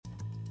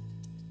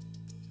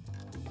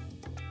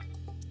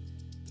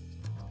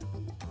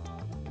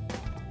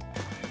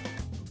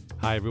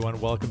Hi, everyone.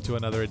 Welcome to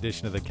another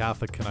edition of the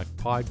Catholic Canuck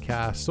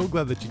podcast. So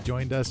glad that you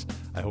joined us.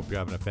 I hope you're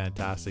having a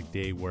fantastic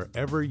day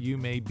wherever you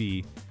may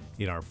be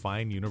in our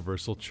fine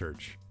universal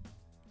church.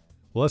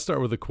 Well, let's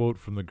start with a quote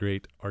from the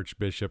great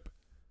Archbishop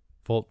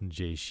Fulton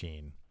J.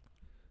 Sheen.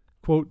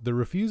 Quote, "The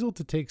refusal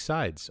to take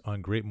sides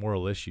on great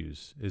moral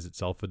issues is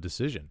itself a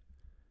decision.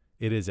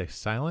 It is a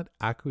silent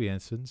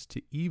acquiescence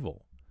to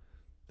evil.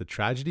 The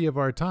tragedy of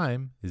our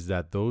time is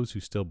that those who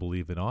still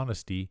believe in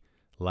honesty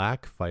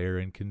lack fire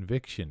and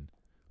conviction,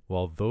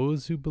 while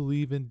those who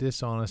believe in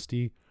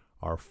dishonesty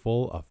are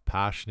full of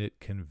passionate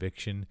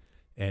conviction."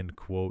 End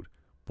quote.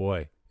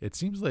 Boy, it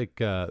seems like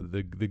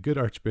the good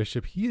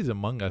Archbishop, he is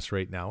among us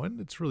right now. And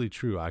it's really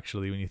true,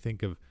 actually, when you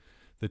think of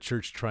the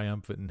church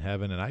triumphant in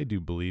heaven. And I do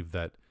believe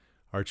that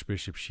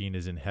Archbishop Sheen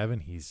is in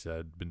heaven. He's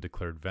been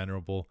declared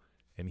venerable,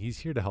 and he's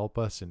here to help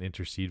us and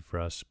intercede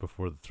for us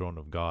before the throne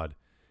of God.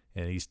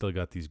 And he's still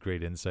got these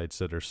great insights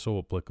that are so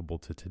applicable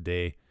to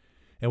today.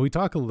 And we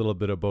talk a little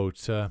bit about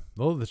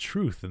the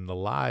truth and the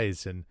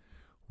lies and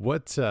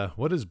what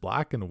is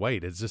black and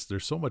white. It's just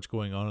there's so much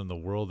going on in the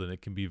world, and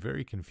it can be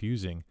very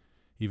confusing,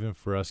 even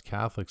for us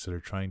Catholics that are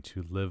trying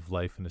to live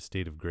life in a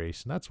state of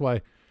grace. And that's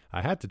why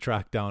I had to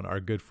track down our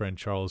good friend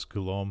Charles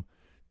Coulombe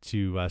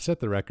to set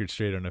the record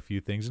straight on a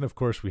few things. And of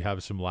course, we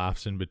have some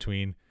laughs in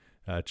between.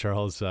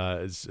 Charles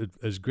is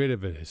as great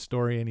of a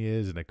historian he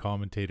is and a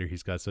commentator.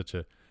 He's got such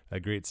a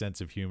great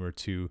sense of humor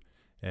too.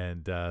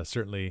 And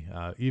certainly,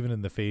 even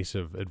in the face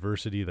of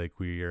adversity like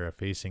we are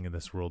facing in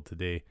this world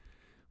today,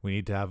 we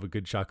need to have a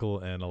good chuckle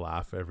and a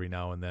laugh every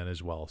now and then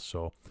as well.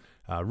 So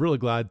really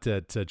glad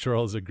that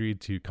Charles agreed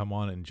to come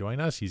on and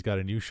join us. He's got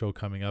a new show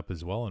coming up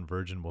as well on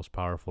Virgin Most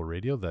Powerful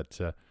Radio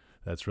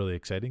that's really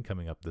exciting,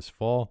 coming up this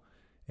fall.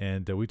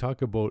 And we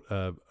talk about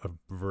a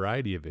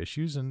variety of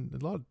issues, and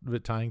a lot of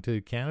it tying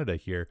to Canada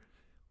here.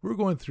 We're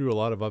going through a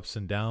lot of ups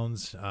and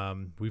downs.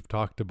 We've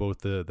talked about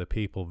the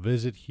papal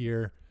visit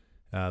here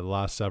the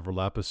last several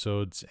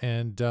episodes.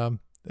 And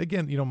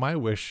again, my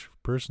wish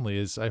personally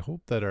is I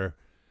hope that our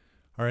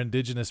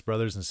Indigenous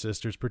brothers and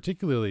sisters,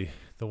 particularly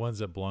the ones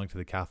that belong to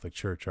the Catholic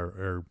Church,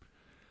 our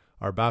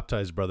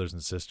baptized brothers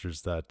and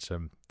sisters, that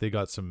they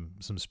got some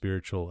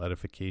spiritual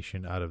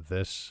edification out of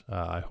this.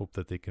 I hope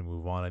that they can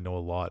move on. I know a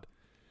lot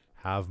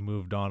have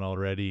moved on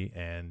already,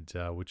 and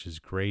which is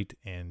great.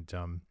 And,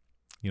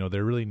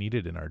 they're really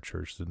needed in our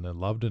church, and they're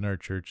loved in our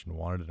church and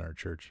wanted in our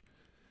church.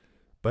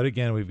 But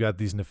again, we've got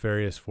these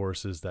nefarious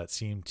forces that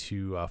seem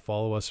to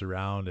follow us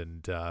around,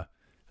 and,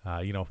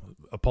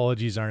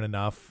 apologies aren't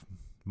enough.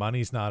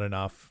 Money's not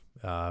enough.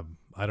 I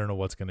don't know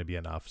what's going to be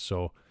enough.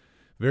 So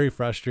very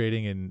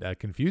frustrating and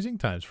confusing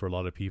times for a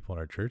lot of people in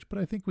our church, but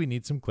I think we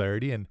need some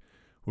clarity, and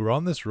we're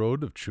on this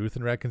road of truth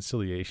and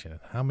reconciliation.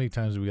 How many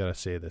times do we got to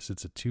say this?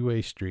 It's a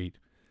two-way street.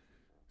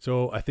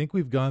 So I think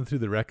we've gone through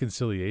the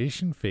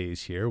reconciliation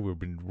phase here. We've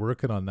been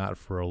working on that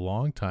for a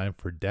long time,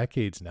 for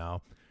decades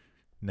now.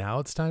 Now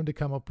it's time to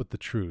come up with the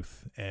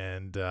truth.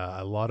 And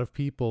a lot of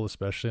people,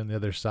 especially on the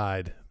other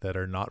side, that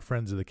are not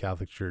friends of the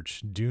Catholic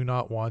Church, do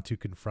not want to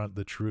confront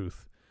the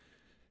truth.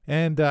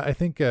 And I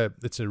think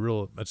it's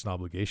an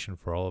obligation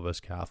for all of us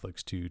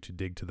Catholics to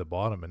dig to the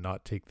bottom and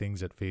not take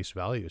things at face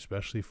value,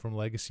 especially from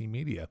legacy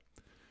media.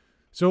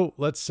 So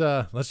let's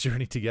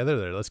journey together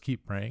there. Let's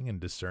keep praying and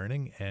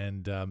discerning.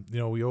 And,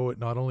 we owe it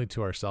not only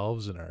to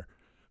ourselves and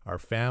our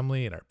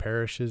family and our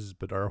parishes,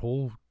 but our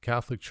whole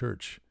Catholic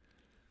Church,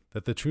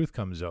 that the truth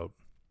comes out,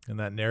 and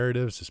that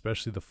narratives,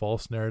 especially the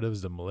false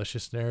narratives, the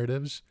malicious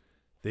narratives,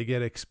 they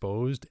get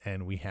exposed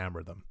and we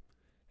hammer them.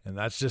 And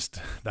that's just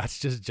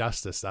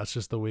justice. That's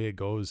just the way it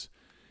goes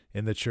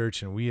in the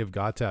church. And we have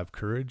got to have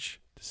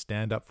courage to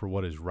stand up for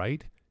what is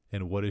right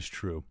and what is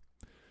true.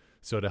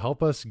 So to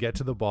help us get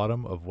to the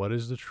bottom of what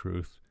is the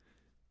truth,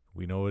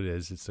 we know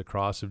it's the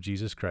cross of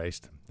Jesus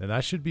Christ. And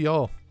that should be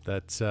all.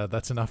 That's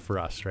enough for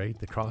us, right?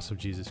 The cross of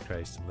Jesus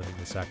Christ and living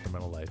the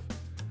sacramental life.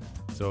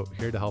 So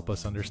here to help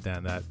us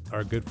understand that,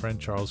 our good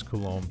friend Charles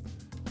Coulombe.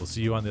 We'll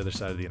see you on the other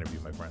side of the interview,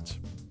 my friends.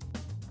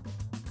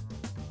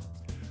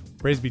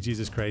 Praise be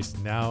Jesus Christ,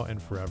 now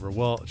and forever.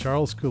 Well,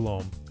 Charles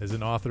Coulombe is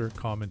an author,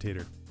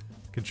 commentator,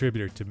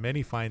 contributor to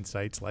many fine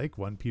sites like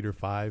 1 Peter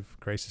 5,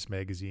 Crisis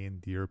Magazine,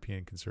 The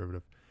European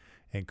Conservative,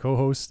 and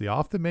co-hosts the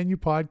Off the Menu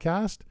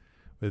podcast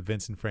with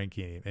Vincent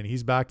Franchini. And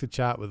he's back to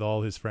chat with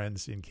all his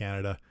friends in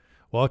Canada.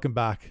 Welcome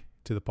back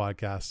to the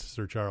podcast,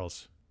 Sir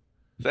Charles.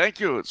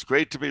 Thank you. It's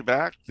great to be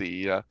back.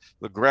 The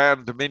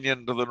Grand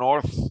Dominion to the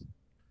north.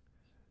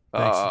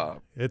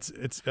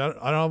 It's I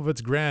don't know if it's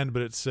grand,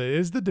 but it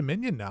is the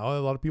Dominion now. A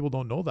lot of people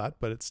don't know that,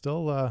 but it's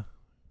still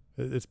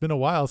it's been a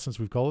while since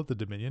we've called it the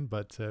Dominion,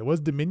 but it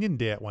was Dominion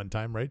Day at one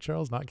time, right,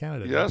 Charles? Not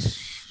Canada Day.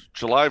 Yes,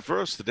 July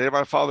 1st, the day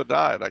my father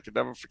died. I could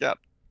never forget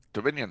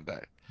Dominion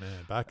Day.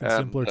 Man, back in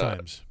simpler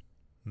times.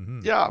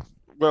 Mm-hmm. Yeah,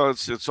 well,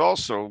 it's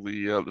also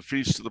the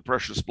Feast of the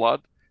Precious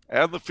Blood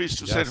and the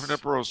Feast of Saint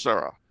Junipero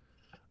Serra.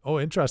 Oh,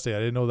 interesting. I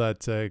didn't know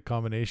that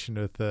combination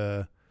with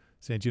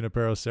St.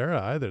 Junipero Serra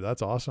either.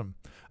 That's awesome.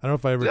 I don't know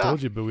if I ever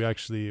told you, but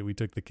we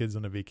took the kids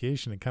on a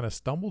vacation and kind of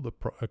stumbled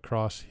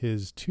across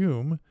his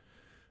tomb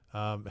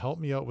Help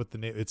me out with the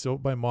name. It's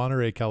out by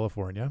Monterey,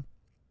 California.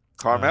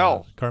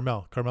 Carmel.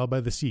 Carmel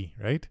by the sea,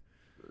 right?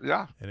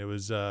 Yeah. And it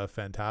was a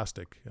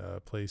fantastic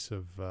place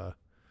of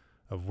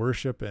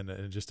worship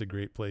and just a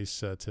great place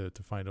to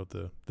find out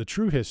the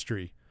true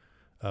history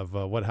of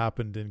what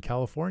happened in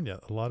California.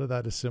 A lot of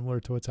that is similar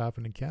to what's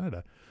happened in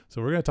Canada.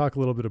 So we're going to talk a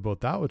little bit about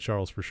that with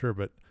Charles for sure.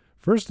 But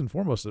first and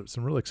foremost,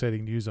 some real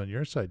exciting news on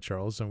your side,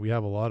 Charles. And we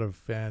have a lot of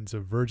fans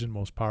of Virgin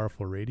Most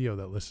Powerful Radio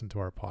that listen to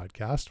our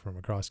podcast from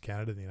across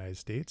Canada and the United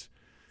States.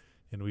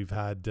 And we've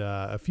had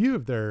a few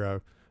of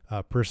their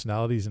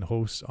personalities and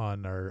hosts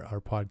on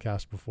our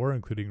podcast before,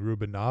 including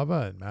Ruben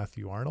Nava and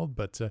Matthew Arnold.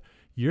 But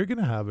you're going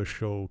to have a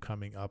show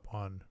coming up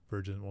on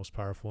Virgin Most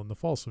Powerful in the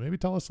fall. So maybe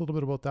tell us a little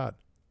bit about that.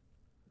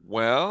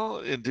 Well,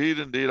 indeed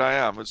I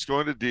am. It's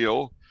going to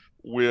deal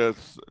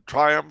with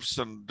triumphs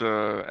and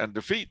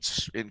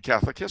defeats in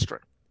Catholic history.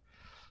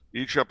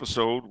 Each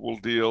episode will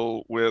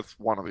deal with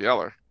one or the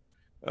other.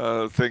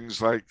 Things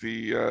like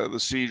the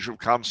siege of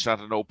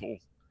Constantinople,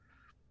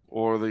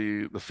 or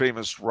the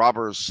famous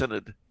Robbers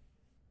Synod.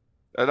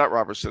 Not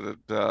Robbers Synod,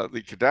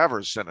 the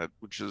Cadaver Synod,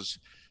 which is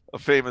a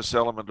famous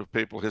element of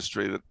papal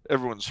history that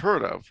everyone's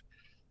heard of,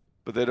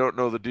 but they don't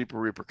know the deeper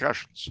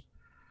repercussions.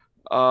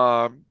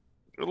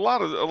 A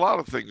lot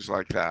of things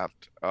like that.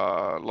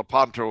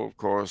 Lepanto, of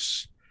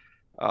course.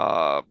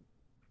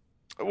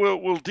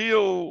 We'll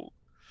deal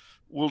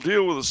with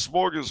a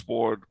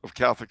smorgasbord of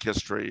Catholic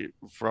history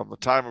from the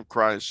time of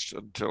Christ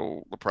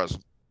until the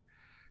present,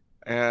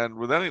 and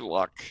with any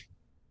luck,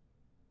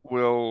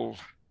 we'll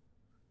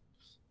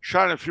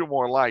shine a few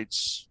more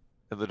lights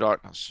in the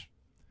darkness.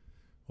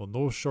 Well,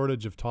 no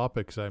shortage of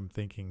topics, I'm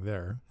thinking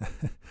there.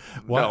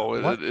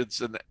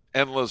 It's an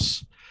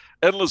endless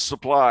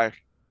supply.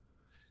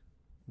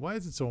 Why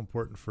is it so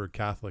important for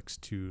Catholics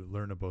to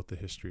learn about the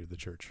history of the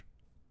church?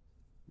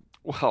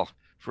 Well,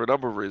 for a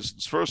number of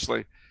reasons.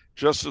 Firstly,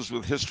 just as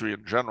with history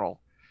in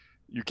general,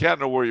 you can't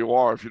know where you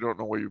are if you don't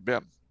know where you've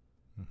been.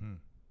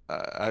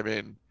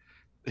 Mm-hmm.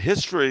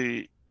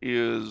 History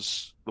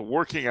is the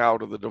working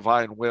out of the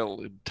divine will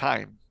in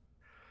time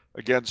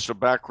against a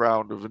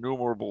background of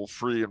innumerable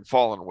free and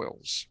fallen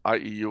wills,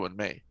 i.e. you and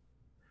me.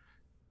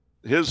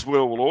 His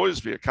will always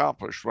be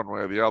accomplished one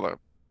way or the other.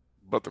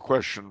 But the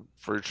question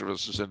for each of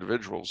us as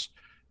individuals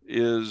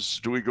is,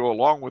 do we go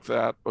along with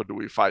that or do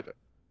we fight it?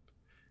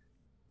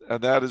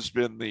 And that has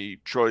been the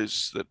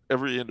choice that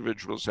every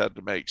individual has had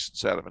to make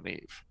since Adam and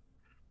Eve,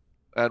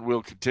 and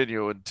will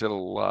continue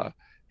until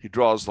he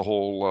draws the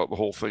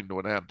whole thing to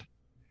an end.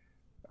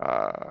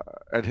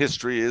 And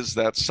history is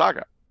that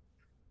saga.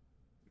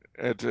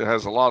 It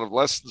has a lot of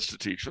lessons to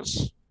teach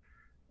us.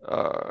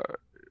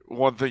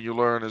 One thing you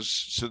learn is,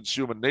 since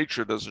human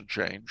nature doesn't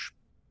change,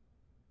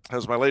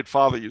 as my late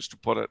father used to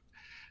put it,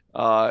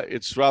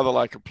 it's rather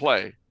like a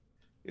play,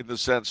 in the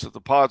sense that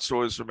the parts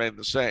always remain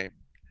the same,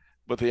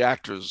 but the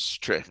actors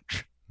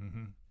change.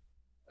 Mm-hmm.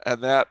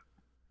 And that,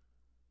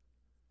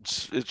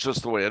 it's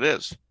just the way it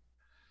is.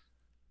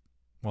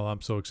 Well,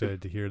 I'm so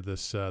excited to hear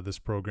this. This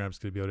program's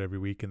going to be out every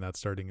week, and that's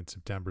starting in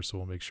September. So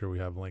we'll make sure we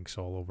have links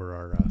all over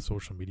our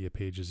social media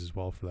pages as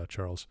well for that,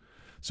 Charles.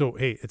 So,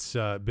 hey, it's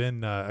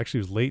been, actually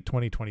it was late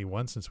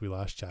 2021 since we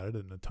last chatted,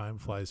 and the time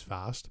flies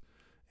fast.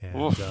 And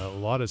a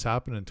lot has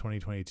happened in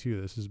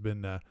 2022. This has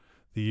been the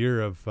year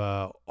of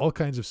all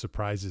kinds of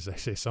surprises. I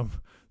say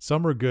some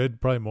are good,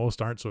 probably most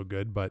aren't so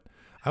good. But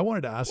I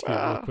wanted to ask you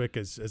real quick,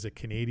 as a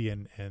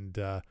Canadian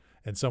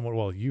and someone,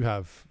 well, you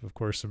have, of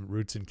course, some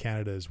roots in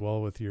Canada as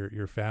well with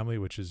your family,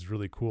 which is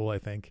really cool, I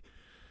think.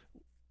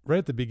 Right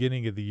at the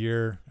beginning of the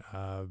year,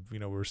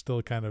 we're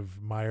still kind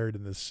of mired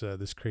in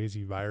this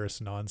crazy virus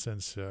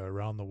nonsense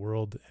around the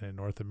world, and in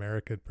North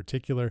America in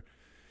particular.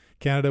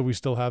 Canada, we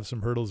still have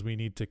some hurdles we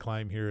need to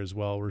climb here as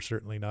well. We're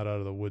certainly not out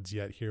of the woods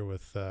yet here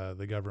with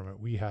the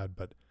government we had.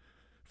 But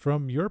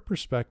from your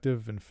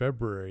perspective in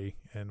February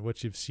and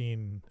what you've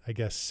seen, I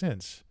guess,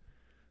 since,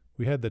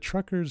 we had the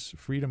Truckers'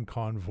 Freedom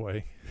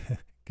Convoy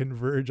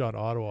converge on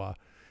Ottawa.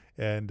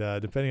 And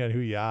depending on who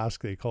you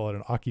ask, they call it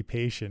an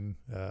occupation,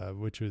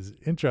 which was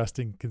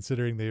interesting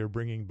considering they were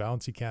bringing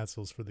bouncy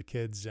castles for the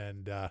kids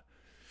and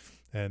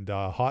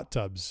hot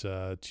tubs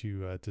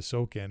to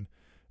soak in.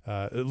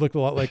 It looked a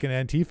lot like an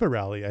Antifa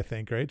rally, I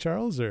think, right,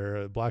 Charles, or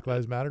a Black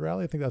Lives Matter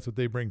rally. I think that's what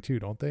they bring too,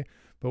 don't they?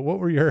 But what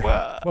were your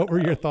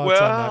thoughts on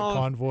that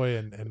convoy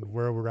and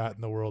where we're at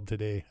in the world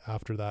today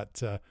after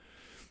that?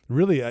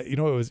 Really, it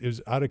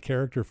was out of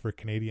character for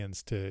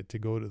Canadians to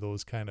go to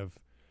those kind of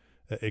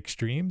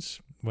extremes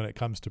when it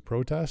comes to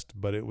protest,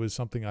 but it was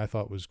something I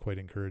thought was quite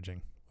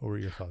encouraging. What were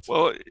your thoughts?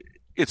 Well,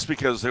 it's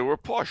because they were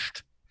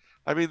pushed.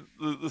 I mean,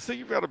 the thing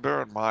you've got to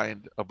bear in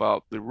mind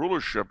about the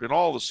rulership in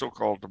all the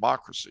so-called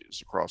democracies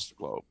across the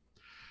globe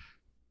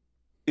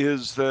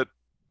is that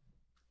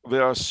they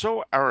are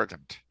so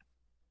arrogant.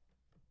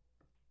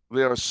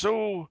 They are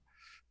so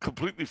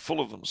completely full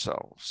of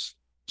themselves,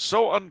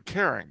 so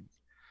uncaring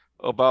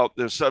about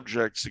their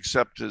subjects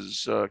except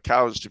as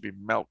cows to be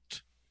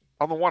milked,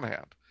 on the one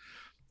hand.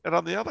 And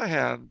on the other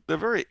hand, they're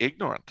very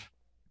ignorant.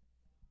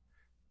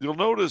 you'll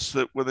notice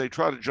that when they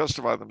try to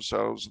justify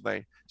themselves and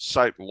they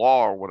cite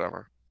law or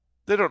whatever,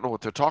 they don't know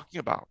what they're talking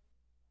about.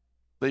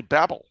 They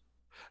babble.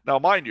 Now,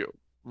 mind you,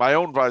 my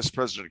own Vice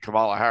President,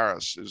 Kamala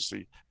Harris, is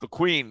the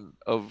queen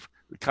of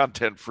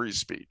content-free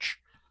speech,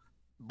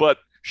 but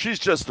she's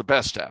just the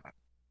best at it.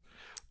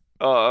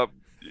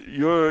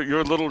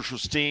 Your little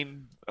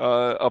Justine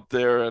up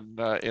there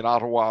in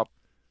Ottawa,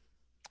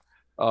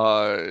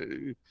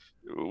 Nehammer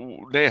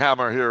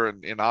here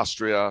in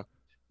Austria,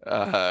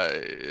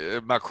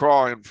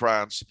 Macron in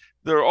France,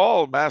 they're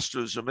all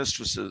masters or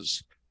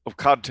mistresses of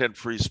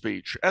content-free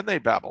speech, and they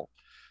babble.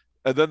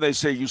 And then they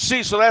say, you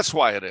see, so that's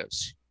why it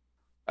is.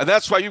 And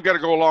that's why you've got to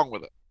go along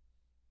with it.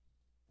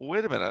 Well,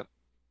 wait a minute.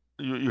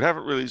 You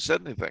haven't really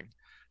said anything.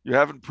 You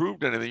haven't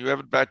proved anything. You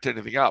haven't backed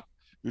anything up.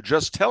 You're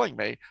just telling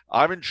me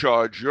I'm in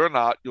charge. You're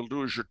not. You'll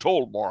do as you're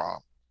told, moron.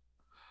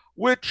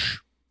 Which,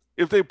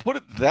 if they put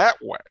it that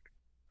way,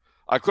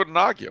 I couldn't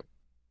argue.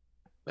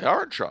 They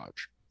are in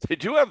charge. They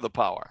do have the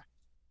power.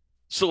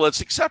 So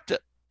let's accept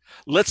it.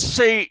 Let's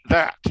say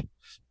that.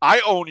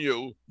 I own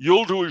you.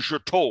 You'll do as you're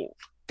told.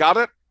 Got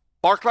it?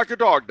 Bark like a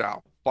dog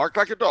now. Bark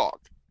like a dog.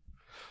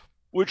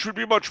 Which would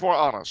be much more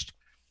honest.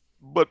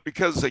 But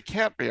because they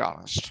can't be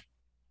honest,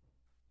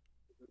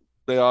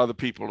 they are the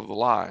people of the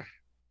lie.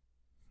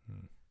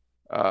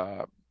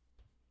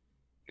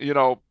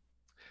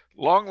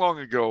 Long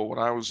ago when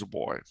I was a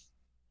boy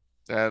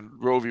and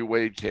Roe v.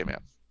 Wade came in,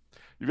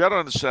 you've got to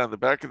understand that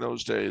back in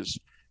those days,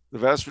 the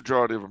vast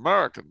majority of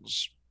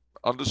Americans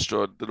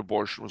understood that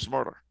abortion was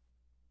murder.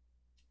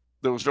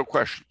 There was no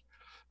question.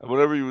 And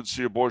whenever you would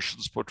see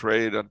abortions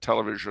portrayed on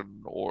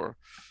television or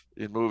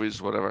in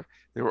movies, whatever,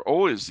 they were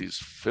always these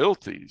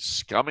filthy,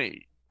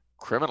 scummy,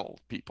 criminal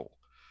people.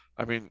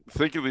 I mean,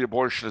 think of the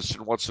abortionist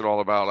in What's It All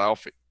About,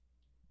 Alfie.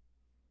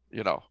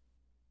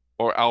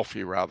 Or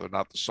Alfie, rather,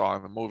 not the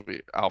song, the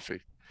movie,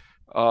 Alfie.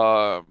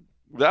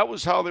 That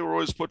was how they were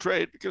always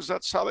portrayed because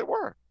that's how they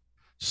were.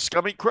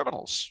 Scummy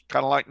criminals,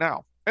 kind of like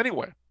now.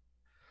 Anyway,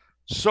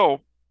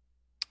 so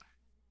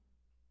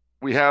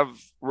we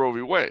have Roe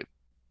v. Wade.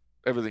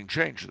 Everything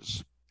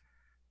changes.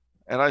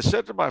 And I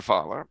said to my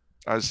father,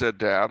 I said,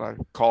 Dad, I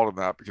called him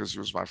that because he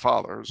was my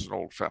father. It was an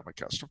old family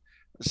custom.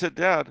 I said,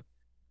 Dad,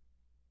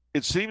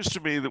 it seems to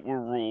me that we're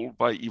ruled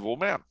by evil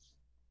men.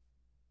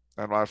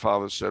 And my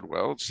father said,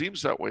 well, it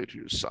seems that way to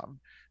you, son,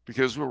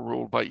 because we're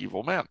ruled by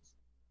evil men.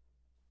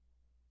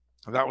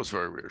 And that was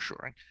very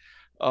reassuring.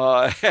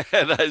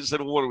 And I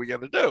said, well, what are we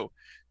going to do?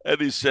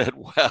 And he said,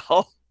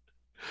 well,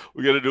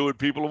 we're going to do what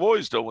people have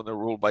always done when they're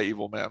ruled by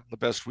evil men, the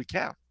best we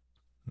can.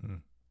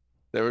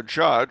 They're in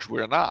charge,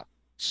 we're not.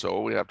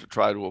 So we have to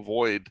try to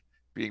avoid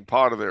being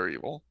part of their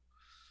evil,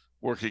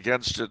 work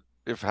against it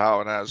if, how,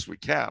 and as we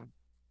can,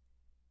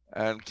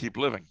 and keep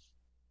living.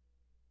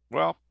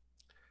 Well,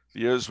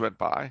 the years went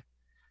by,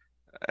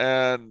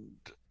 and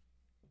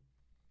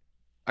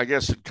I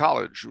guess in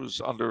college, it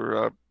was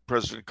under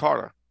President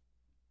Carter,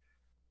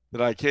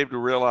 that I came to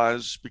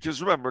realize,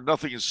 because remember,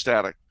 nothing is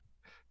static.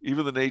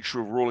 Even the nature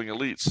of ruling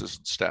elites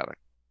isn't static.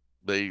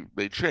 They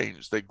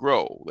change, they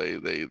grow,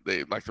 they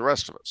like the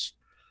rest of us.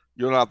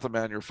 You're not the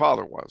man your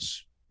father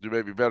was. You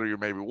may be better, you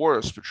may be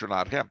worse, but you're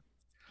not him.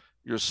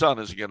 Your son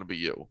isn't going to be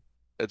you,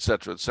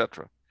 etc.,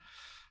 etc.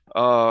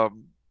 Or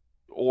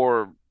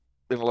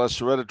in a less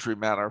hereditary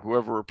manner,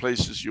 whoever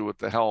replaces you at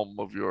the helm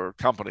of your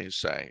company,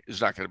 say,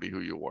 is not going to be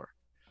who you were.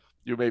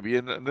 You may be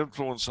an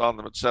influence on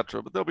them,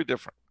 etc., but they'll be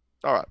different.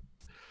 All right.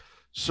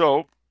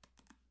 So,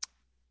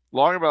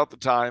 long about the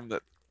time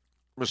that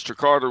Mr.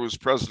 Carter was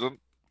president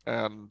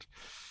and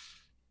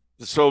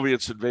the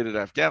Soviets invaded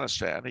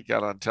Afghanistan, he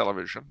got on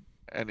television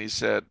and he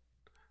said,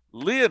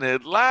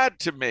 Leonid lied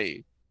to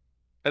me.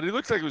 And he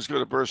looked like he was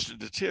going to burst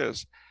into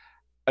tears.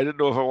 I didn't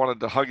know if I wanted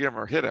to hug him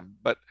or hit him,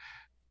 but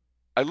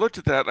I looked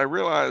at that and I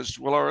realized,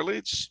 well, our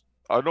elites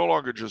are no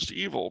longer just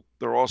evil,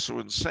 they're also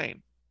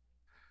insane.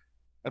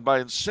 And by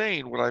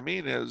insane, what I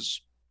mean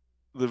is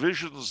the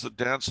visions that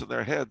dance in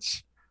their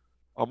heads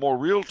are more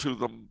real to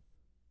them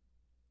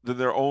than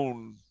their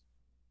own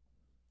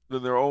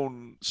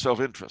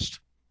self-interest.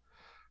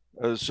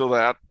 So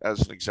that,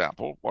 as an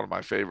example, one of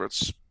my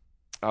favorites,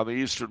 on the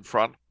Eastern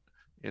Front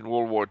in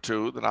World War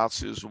II, the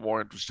Nazis were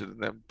more interested in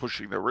them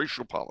pushing their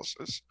racial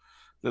policies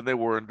than they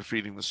were in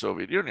defeating the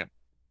Soviet Union.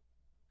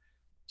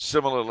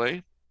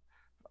 Similarly,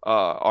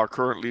 our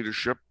current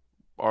leadership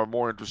are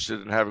more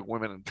interested in having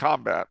women in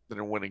combat than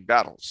in winning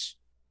battles.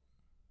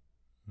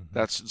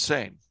 That's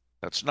insane.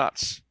 That's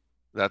nuts.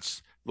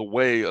 That's the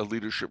way a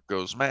leadership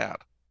goes mad.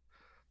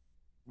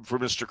 For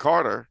Mr.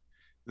 Carter,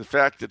 the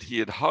fact that he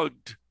had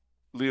hugged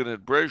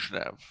Leonid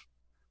Brezhnev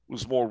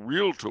was more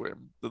real to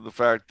him than the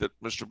fact that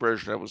Mr.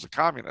 Brezhnev was a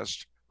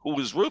communist who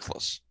was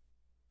ruthless.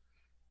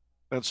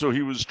 And so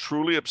he was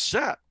truly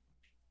upset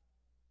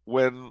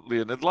when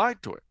Leonid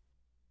lied to him.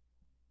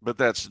 But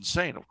that's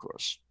insane, of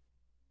course.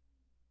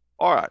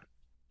 All right,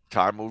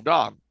 time moved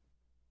on.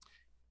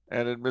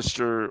 And in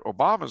Mr.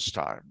 Obama's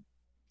time,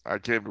 I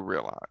came to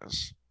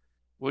realize,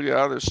 well,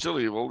 yeah, they're still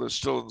evil, they're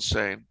still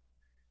insane.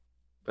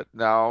 But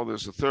now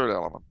there's a third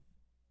element.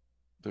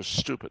 They're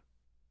stupid.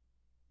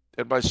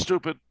 And by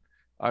stupid,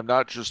 I'm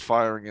not just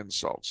firing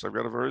insults. I've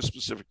got a very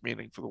specific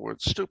meaning for the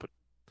word stupid.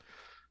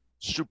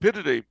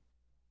 Stupidity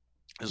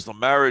is the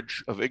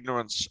marriage of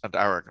ignorance and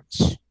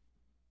arrogance.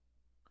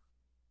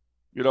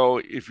 You know,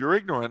 if you're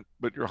ignorant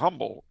but you're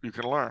humble, you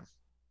can learn.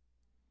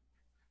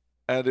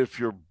 And if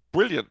you're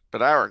brilliant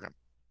but arrogant,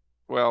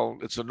 well,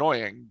 it's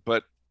annoying,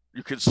 but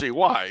you can see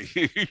why.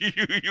 You're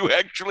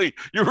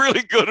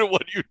really good at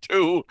what you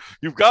do.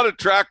 You've got a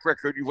track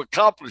record. You've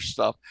accomplished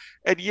stuff.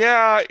 And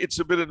yeah, it's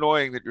a bit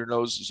annoying that your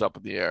nose is up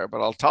in the air, but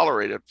I'll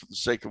tolerate it for the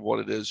sake of what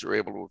it is you're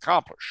able to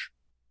accomplish.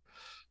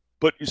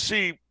 But you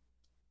see,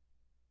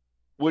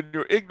 when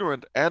you're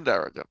ignorant and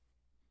arrogant,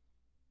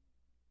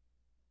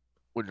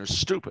 when you're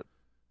stupid,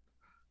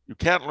 you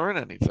can't learn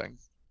anything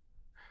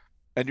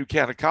and you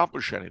can't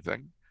accomplish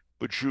anything,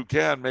 but you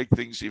can make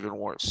things even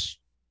worse.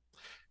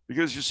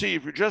 Because you see,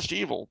 if you're just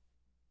evil,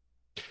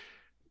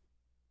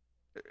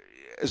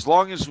 as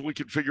long as we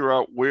can figure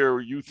out where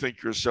you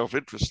think your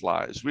self-interest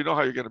lies, we know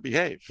how you're going to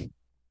behave.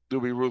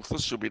 You'll be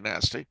ruthless, you'll be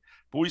nasty,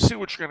 but we see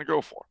what you're going to go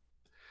for.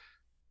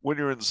 When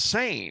you're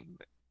insane,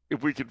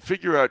 if we can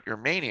figure out your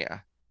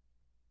mania,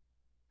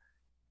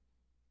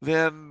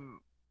 then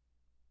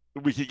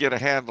we can get a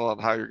handle on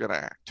how you're going to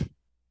act.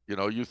 You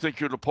know, you think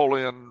you're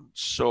Napoleon,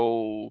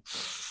 so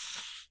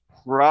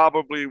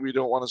probably we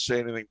don't want to say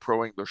anything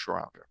pro-English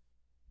around here.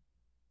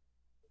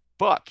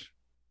 But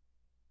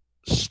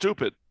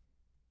stupid,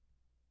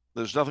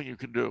 there's nothing you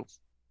can do.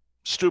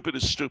 Stupid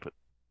is stupid.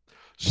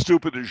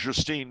 Stupid is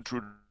Justine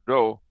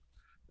Trudeau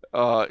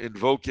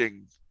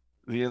invoking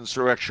the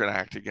Insurrection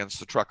Act against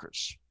the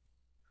truckers.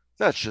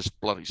 That's just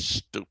bloody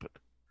stupid.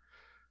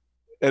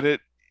 And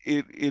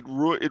it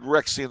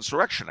wrecks the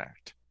Insurrection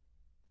Act.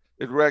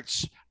 It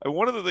wrecks.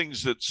 One of the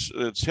things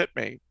that's hit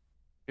me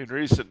in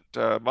recent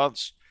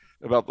months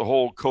about the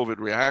whole COVID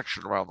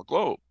reaction around the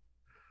globe.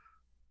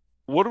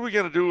 What are we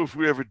going to do if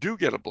we ever do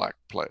get a black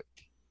plague?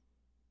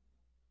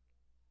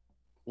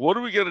 What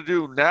are we going to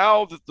do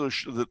now that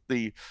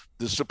the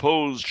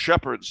supposed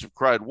shepherds have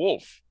cried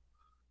wolf?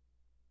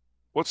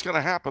 What's going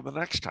to happen the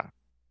next time?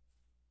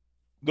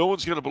 No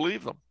one's going to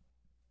believe them.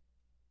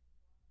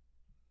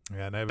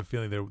 Yeah, and I have a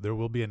feeling there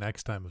will be a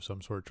next time of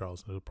some sort,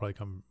 Charles. It'll probably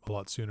come a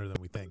lot sooner than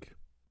we think.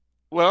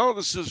 Well,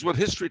 this is what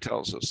history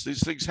tells us.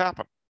 These things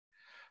happen.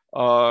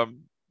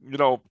 You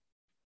know,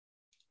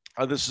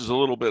 this is a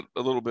little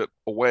bit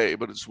away,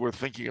 but it's worth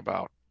thinking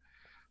about.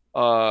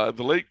 The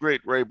late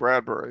great Ray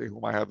Bradbury,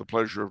 whom I had the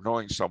pleasure of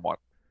knowing somewhat.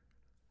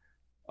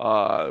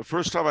 The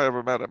first time I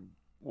ever met him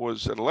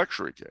was at a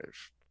lecture he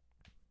gave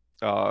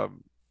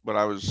when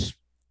I was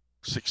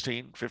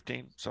 16,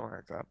 15, something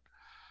like that,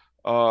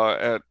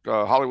 at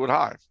Hollywood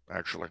High,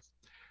 actually.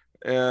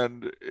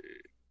 And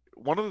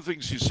one of the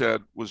things he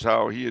said was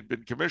how he had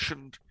been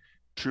commissioned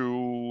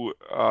to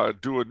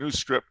do a new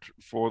script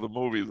for the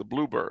movie The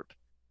Bluebird,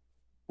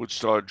 which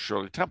starred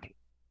Shirley Temple.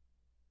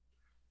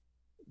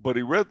 But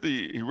he read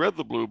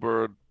the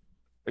Bluebird,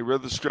 he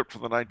read the script for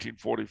the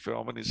 1940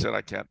 film, and he said,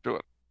 I can't do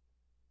it.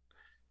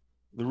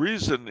 The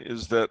reason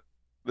is that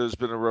there's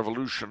been a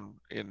revolution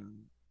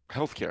in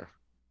healthcare,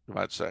 you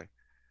might say.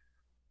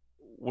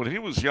 When he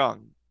was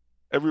young,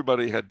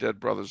 everybody had dead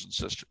brothers and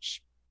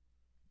sisters.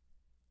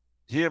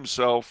 He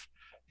himself,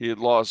 he had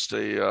lost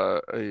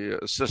a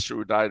sister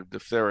who died of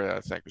diphtheria,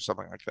 I think, or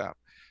something like that,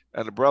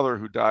 and a brother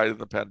who died in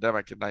the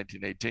pandemic in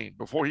 1918,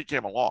 before he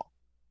came along.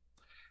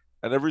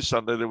 And every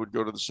Sunday they would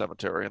go to the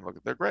cemetery and look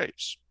at their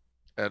graves.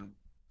 And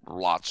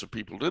lots of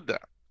people did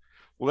that.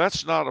 Well,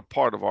 that's not a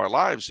part of our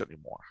lives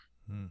anymore.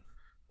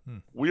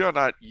 We are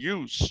not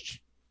used,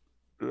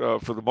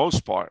 for the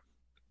most part,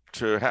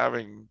 to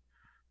having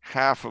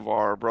half of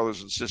our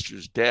brothers and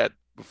sisters dead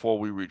before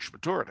we reach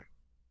maturity.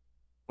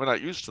 We're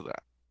not used to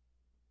that.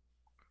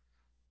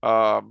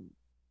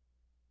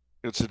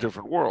 It's a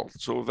different world.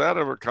 So if that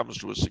ever comes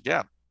to us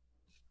again,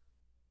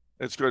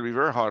 it's going to be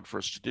very hard for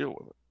us to deal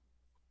with it.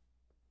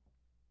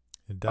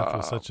 And death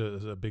was such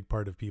a big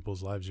part of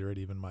people's lives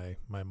already. Even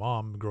my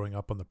mom, growing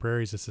up on the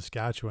prairies of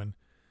Saskatchewan,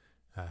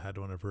 had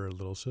one of her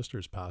little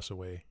sisters pass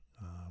away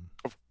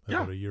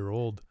about a year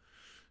old.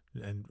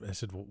 And I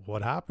said, well,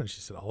 what happened?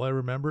 She said, all I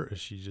remember is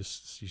she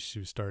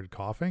started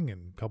coughing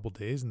in a couple of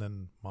days, and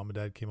then mom and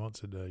dad came out and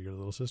said, your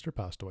little sister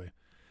passed away.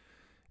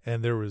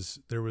 And there was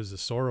a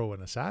sorrow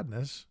and a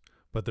sadness,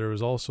 but there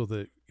was also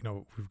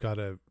we've got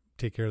to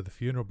take care of the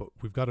funeral, but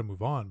we've got to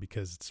move on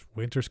because it's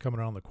winter's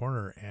coming around the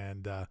corner,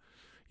 and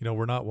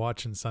we're not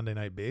watching Sunday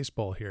night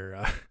baseball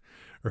here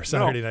or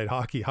Saturday night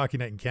hockey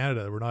night in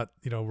Canada. We're not,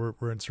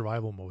 we're in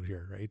survival mode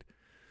here, right?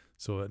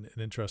 So an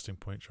interesting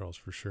point, Charles,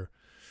 for sure.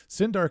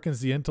 Sin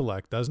darkens the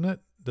intellect, doesn't it?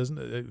 Doesn't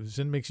it?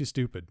 Sin makes you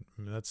stupid.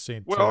 I mean, that's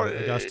Saint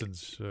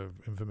Augustine's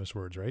infamous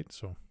words, right?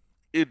 So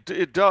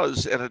it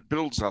does, and it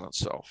builds on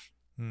itself.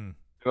 In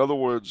other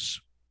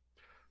words,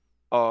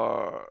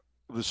 the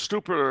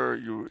stupider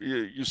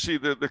you see,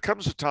 there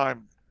comes a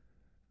time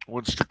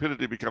when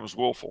stupidity becomes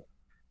willful,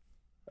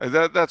 and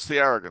that's the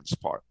arrogance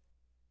part.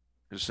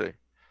 You see,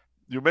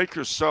 you make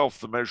yourself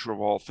the measure of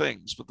all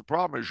things, but the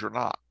problem is you're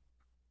not.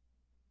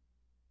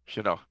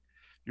 You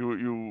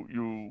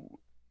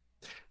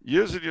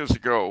Years and years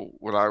ago,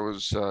 when I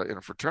was in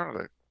a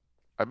fraternity,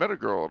 I met a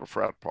girl at a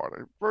frat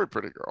party, a very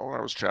pretty girl, and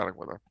I was chatting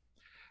with her.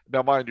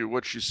 Now, mind you,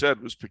 what she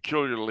said was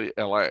peculiarly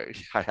LA,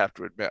 I have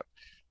to admit,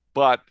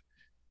 but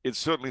it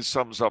certainly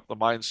sums up the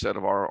mindset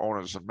of our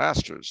owners and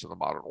masters in the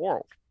modern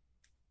world.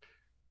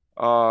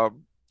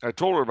 I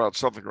told her about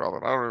something or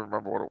other. I don't even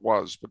remember what it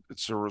was, but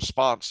it's a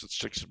response that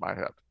sticks in my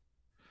head.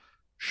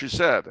 She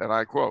said, and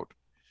I quote,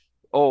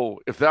 "Oh,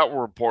 if that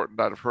were important,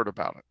 I'd have heard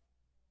about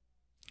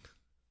it."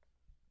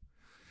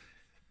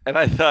 And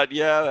I thought,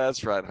 yeah,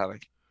 that's right, honey.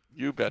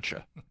 You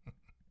betcha.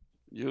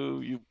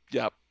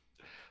 Yeah.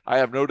 I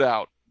have no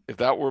doubt. If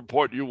that were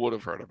important, you would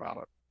have heard about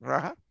it.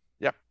 Uh-huh.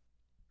 Yep.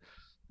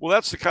 Well,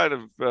 that's the kind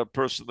of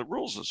person that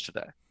rules us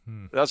today.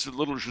 Hmm. That's what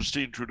little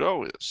Justin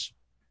Trudeau is,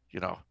 you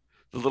know,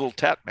 the little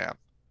tat man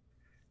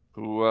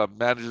who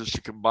manages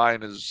to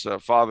combine his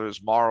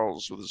father's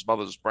morals with his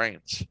mother's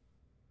brains.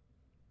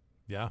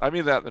 Yeah. I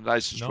mean that in the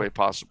nicest No, way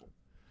possible.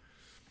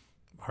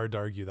 hard to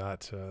argue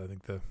that.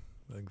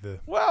 The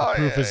Well,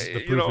 proof is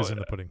you know, in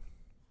the pudding.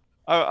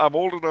 I'm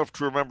old enough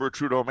to remember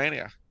Trudeau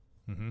mania.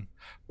 Mm-hmm.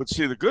 But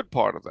see, the good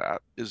part of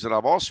that is that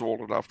I'm also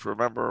old enough to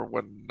remember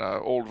when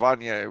old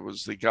Vanier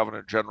was the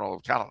Governor General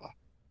of Canada.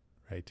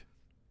 Right.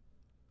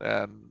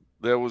 And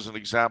there was an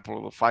example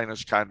of the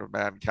finest kind of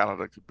man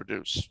Canada could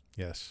produce.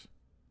 Yes.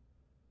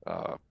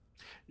 Uh,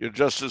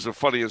 just as a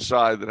funny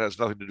aside that has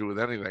nothing to do with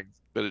anything,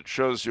 but it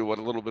shows you what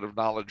a little bit of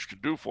knowledge can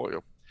do for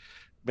you.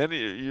 There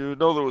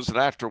was an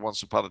actor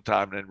once upon a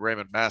time named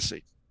Raymond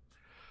Massey,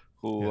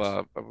 who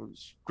Yes. I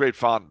was great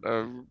fan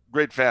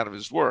of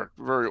his work,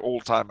 very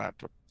old time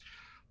actor.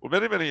 Well,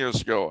 many, many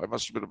years ago, I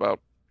must have been about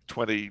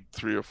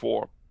 23 or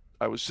 4,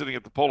 I was sitting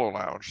at the Polo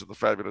Lounge at the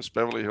fabulous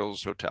Beverly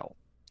Hills Hotel.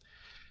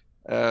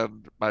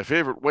 And my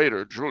favorite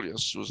waiter,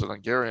 Julius, was an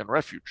Hungarian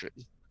refugee,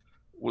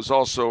 was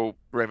also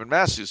Raymond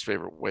Massey's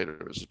favorite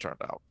waiter, as it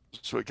turned out.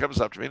 So he comes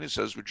up to me and he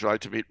says, "Would you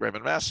like to meet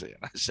Raymond Massey?"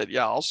 And I said,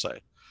 "Yeah, I'll say."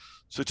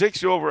 So he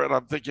takes you over, and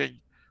I'm thinking,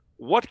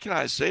 what can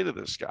I say to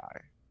this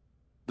guy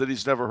that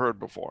he's never heard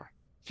before?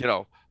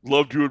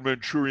 Loved you in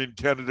Manchurian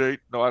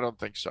Candidate? No, I don't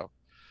think so.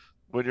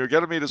 When you're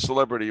going to meet a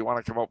celebrity, you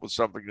want to come up with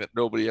something that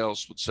nobody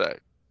else would say.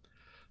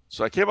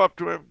 So I came up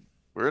to him,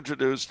 we're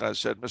introduced, and I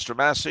said, "Mr.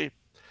 Massey,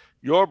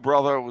 your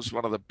brother was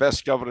one of the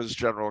best governors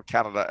general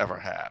Canada ever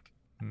had."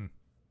 Hmm.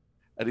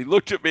 And he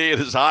looked at me and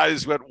his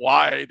eyes went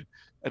wide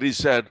and he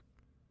said,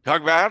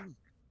 "Young man,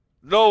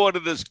 no one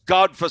in this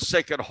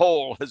godforsaken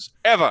hole has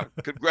ever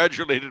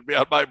congratulated me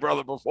on my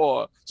brother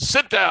before.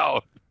 Sit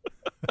down."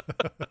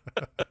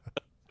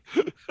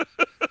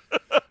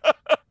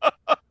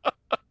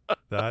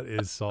 That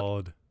is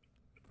solid.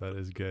 That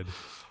is good.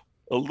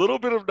 A little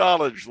bit of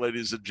knowledge,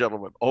 ladies and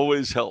gentlemen,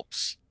 always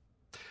helps.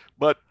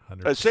 But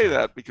I say 100%.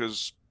 that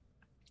because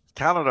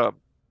Canada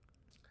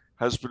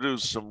has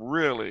produced some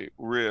really,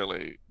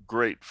 really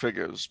great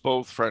figures,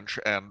 both French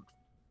and,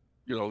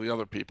 the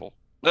other people.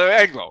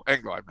 Anglo, I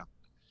meant.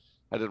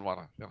 I didn't want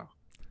to,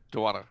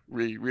 don't want to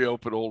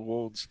reopen old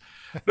wounds.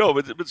 No,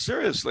 but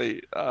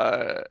seriously,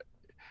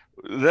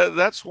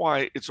 that's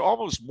why it's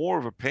almost more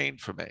of a pain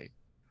for me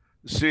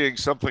seeing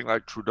something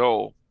like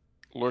Trudeau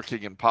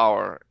lurking in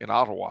power in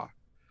Ottawa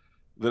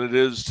than it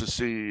is to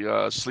see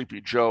Sleepy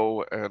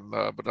Joe and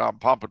Madame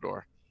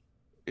Pompadour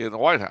in the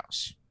White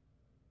House.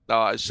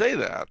 Now, I say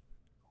that.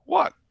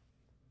 What?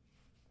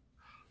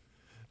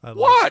 I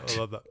What?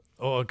 love that.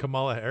 Oh, and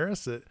Kamala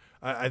Harris.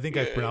 I think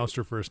I pronounced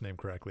her first name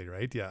correctly,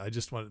 right? Yeah. I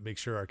just wanted to make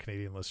sure our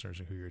Canadian listeners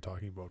knew who you're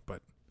talking about,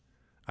 but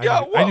Yeah,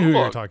 I well, knew who you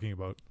were look, talking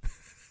about.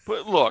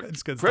 but look, I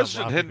just couldn't stop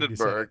President laughing when you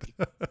said Hindenburg,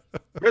 it.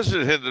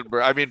 President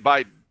Hindenburg, I mean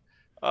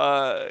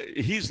Biden,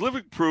 he's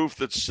living proof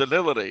that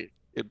senility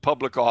in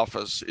public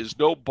office is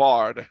no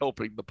bar to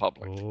helping the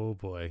public. Oh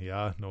boy,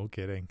 yeah, no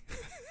kidding.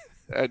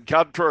 And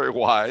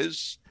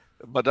contrariwise,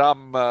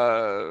 Madame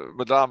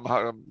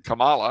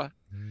Kamala,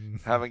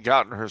 Mm. having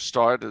gotten her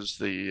start as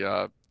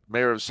the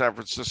mayor of San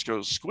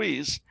Francisco's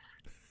squeeze,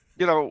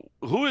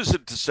 who is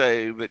it to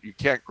say that you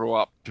can't grow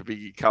up to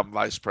become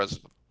vice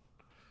president?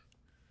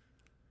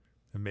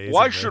 Amazing.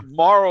 Why Right? should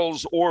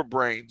morals or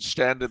brains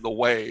stand in the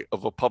way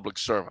of a public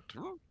servant?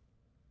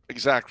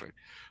 Exactly.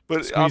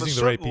 But on a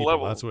Squeezing the right certain people.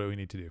 level, That's what we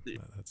need to do.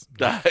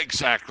 That's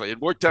exactly. It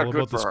worked it's all out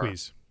good about the for her.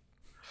 squeeze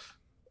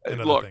and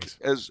other Look,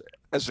 things.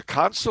 as a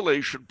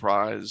consolation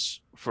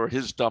prize for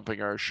his dumping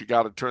her, she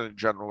got Attorney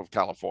General of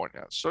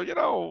California. So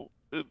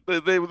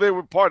they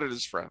were parted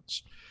as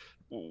friends.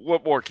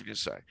 What more can you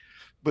say?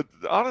 But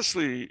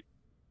honestly,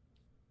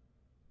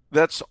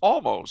 that's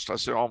almost, I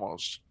say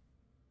almost,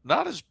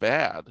 not as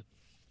bad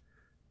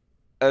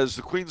as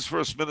the Queen's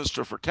first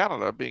minister for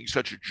Canada being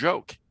such a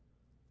joke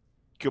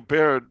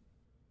compared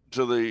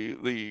to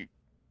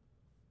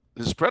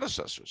his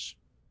predecessors.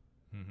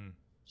 Mm-hmm.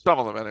 Some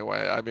of them,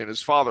 anyway. I mean,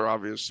 his father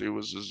obviously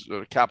was his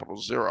capital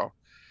zero,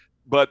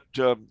 but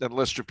and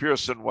Lester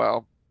Pearson.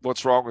 Well,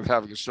 what's wrong with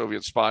having a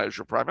Soviet spy as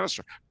your prime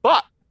minister?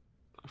 But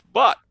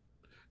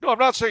no, I'm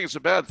not saying it's a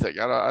bad thing.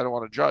 I don't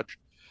want to judge,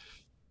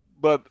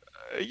 but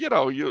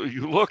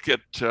you look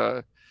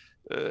at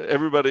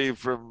everybody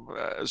from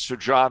Sir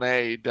John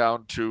A.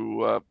 down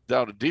to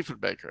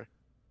Diefenbaker.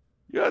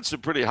 You had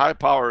some pretty high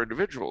power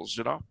individuals.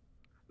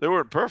 They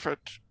weren't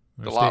perfect.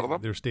 A lot of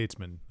them. They're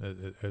statesmen,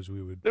 as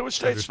we would They were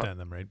statesmen. understand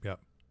them, right? Yeah.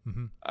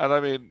 Mm-hmm. And I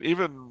mean,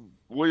 even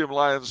William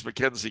Lyons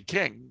Mackenzie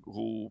King,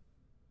 who,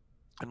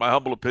 in my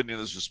humble opinion,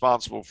 is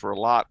responsible for a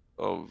lot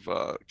of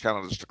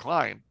Canada's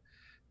decline.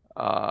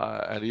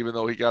 And even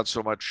though he got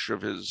so much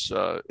of his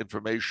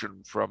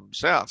information from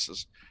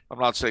seances, I'm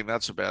not saying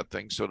that's a bad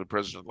thing. So did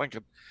President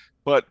Lincoln.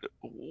 But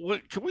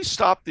can we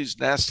stop these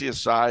nasty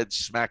asides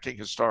smacking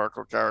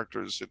historical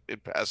characters in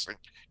passing?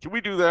 Can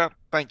we do that?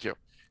 Thank you.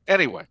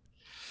 Anyway,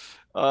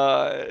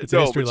 it's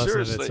a history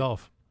lesson in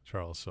itself,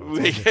 Charles. So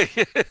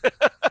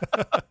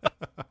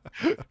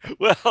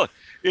well,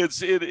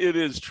 it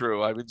is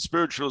true. I mean,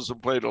 spiritualism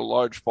played a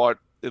large part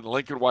in the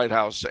Lincoln White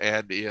House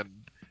and in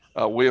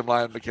William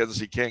Lyon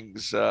Mackenzie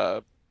King's.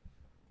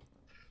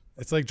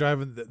 It's like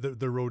driving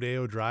the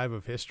rodeo drive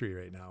of history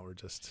right now. We're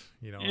just,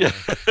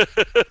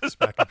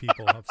 smacking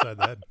people upside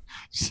the head.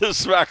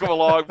 Just smack them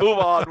along. Move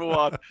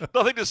on.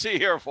 Nothing to see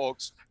here,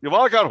 folks. You've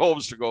all got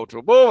homes to go to.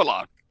 Move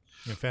along.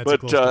 Fancy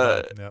clothes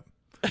to buy. Yep.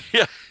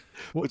 Yeah.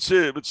 But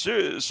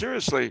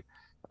seriously,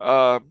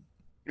 to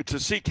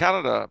see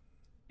Canada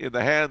in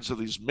the hands of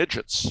these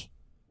midgets,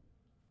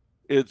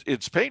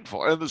 it's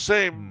painful. And the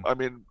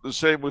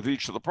same with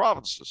each of the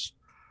provinces.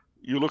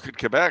 You look at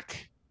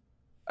Quebec,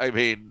 I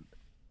mean,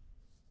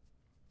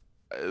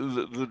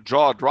 the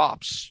jaw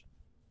drops,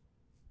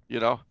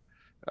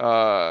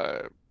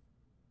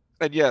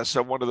 And yes,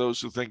 I'm one of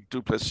those who think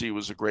Duplessis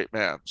was a great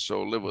man,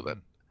 so live with it.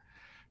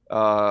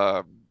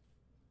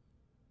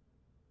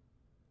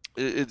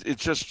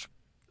 It's just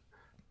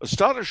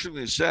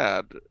astonishingly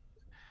sad.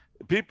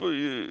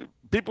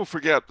 People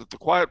forget that the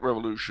Quiet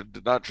Revolution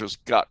did not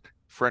just gut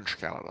French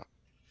Canada.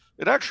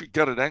 It actually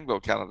gutted Anglo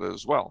Canada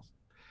as well.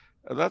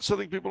 And that's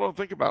something people don't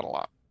think about a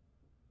lot.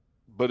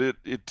 But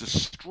it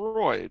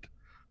destroyed,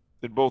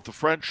 in both the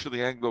French and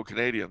the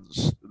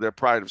Anglo-Canadians, their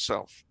pride of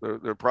self,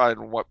 their pride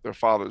in what their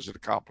fathers had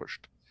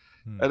accomplished.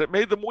 And it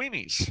made them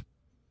weenies.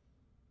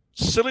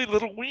 Silly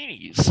little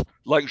weenies,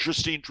 like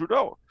Justin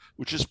Trudeau,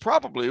 which is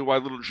probably why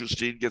little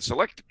Justine gets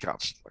elected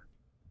constantly.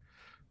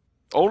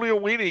 Only a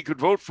weenie could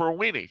vote for a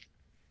weenie.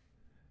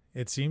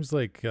 It seems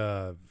like,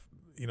 the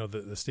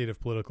state of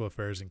political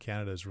affairs in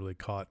Canada has really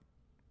caught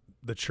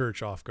the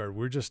church off guard.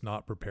 We're just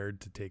not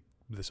prepared to take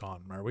this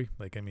on, are we?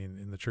 Like, I mean,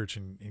 in the church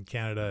in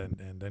Canada,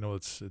 and I know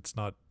it's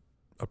not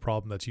a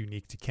problem that's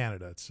unique to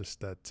Canada. It's just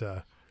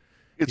that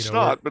it's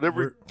not. But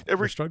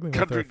every struggling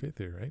country, with our faith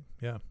here, right?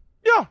 Yeah.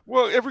 Yeah.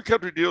 Well, every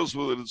country deals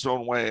with it its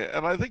own way,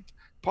 and I think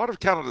part of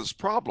Canada's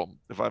problem,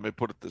 if I may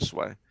put it this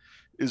way,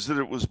 is that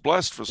it was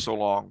blessed for so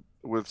long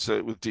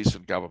with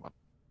decent government,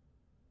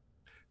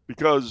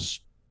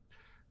 because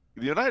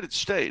the United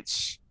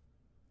States,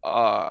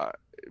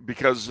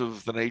 because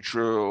of the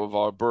nature of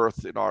our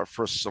birth in our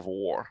first Civil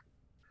War,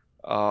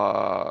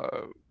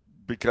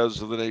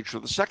 because of the nature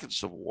of the Second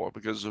Civil War,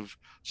 because of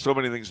so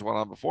many things that went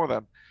on before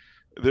then,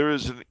 there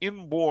is an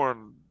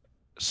inborn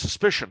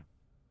suspicion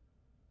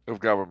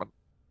of government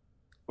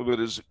that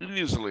is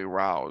easily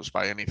roused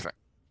by anything.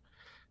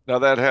 Now,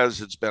 that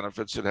has its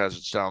benefits, it has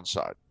its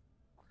downside.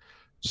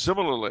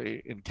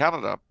 Similarly, in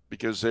Canada,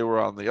 because they were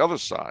on the other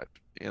side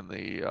in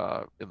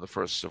the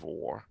First Civil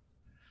War,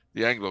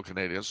 the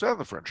Anglo-Canadians and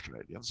the French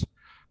Canadians,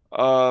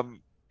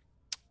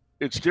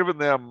 it's given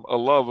them a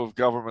love of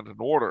government and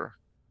order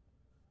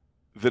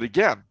that,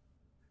 again,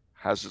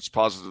 has its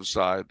positive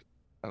side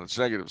and its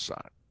negative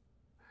side.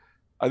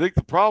 I think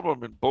the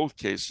problem in both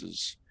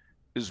cases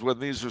is when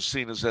these are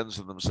seen as ends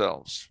in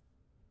themselves.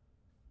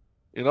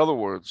 In other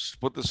words, to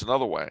put this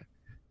another way,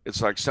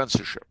 it's like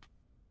censorship.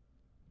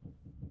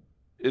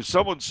 If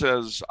someone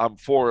says, I'm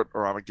for it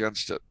or I'm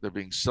against it, they're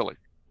being silly.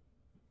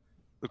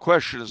 The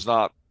question is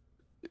not,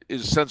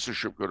 is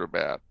censorship good or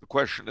bad? The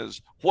question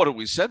is, what are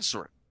we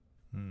censoring?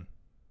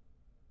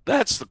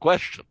 That's the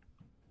question.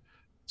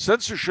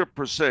 Censorship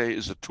per se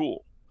is a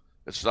tool.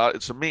 It's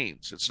a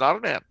means. It's not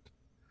an end.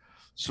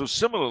 So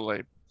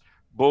similarly,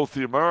 both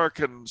the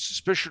American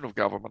suspicion of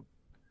government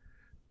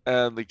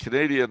and the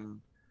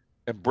Canadian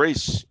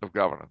embrace of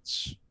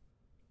governance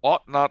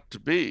ought not to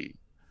be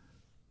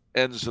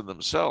ends in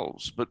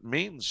themselves, but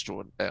means to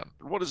an end.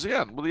 And what is the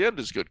end? Well, the end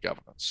is good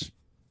governance.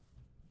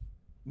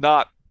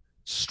 Not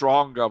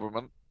strong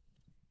government,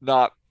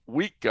 not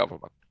weak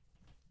government.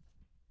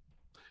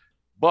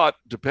 But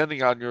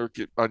depending on your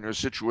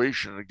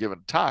situation at a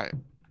given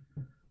time,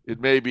 it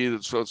may be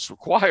that what's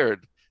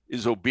required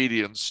is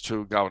obedience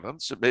to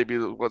governance. It may be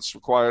that what's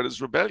required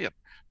is rebellion.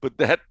 But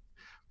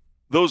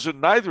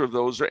neither of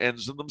those are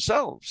ends in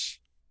themselves.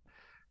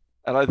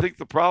 And I think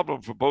the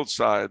problem for both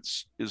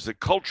sides is that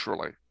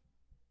culturally,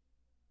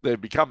 they've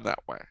become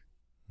that way.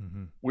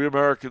 Mm-hmm. We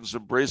Americans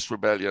embrace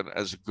rebellion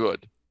as a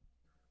good,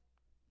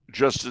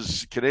 just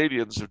as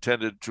Canadians have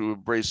tended to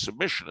embrace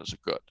submission as a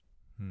good.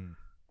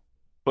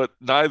 But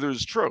neither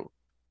is true.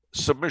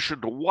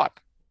 Submission to what?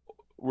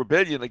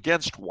 Rebellion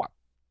against what?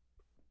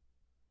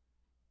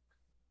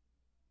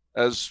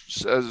 As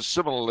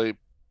similarly,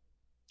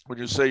 when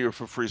you say you're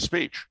for free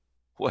speech.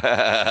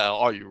 Well,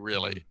 are you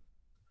really?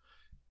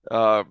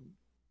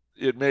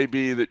 It may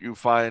be that you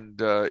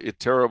find it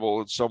terrible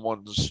that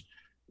someone's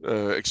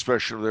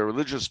expression of their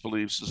religious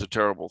beliefs is a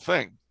terrible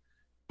thing,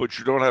 but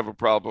you don't have a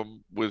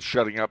problem with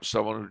shutting up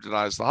someone who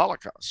denies the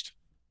Holocaust.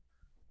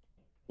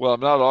 Well,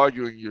 I'm not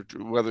arguing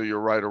whether you're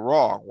right or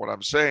wrong. What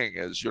I'm saying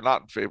is you're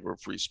not in favor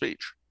of free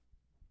speech,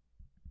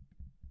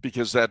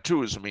 because that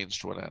too is a means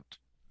to an end.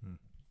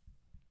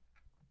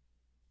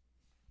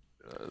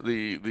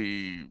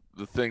 The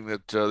thing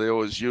that they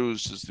always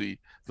use is the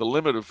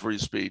limit of free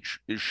speech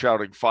is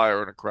shouting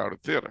fire in a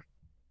crowded theater.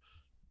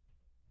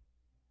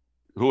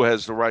 Who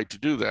has the right to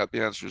do that?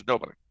 The answer is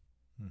nobody.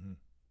 Mm-hmm.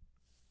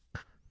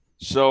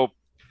 So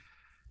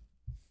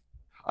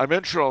I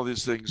mention all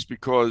these things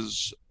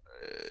because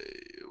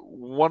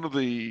one of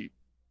this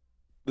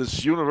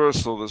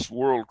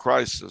world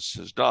crisis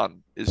has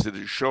done is that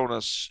it has shown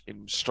us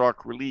in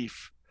stark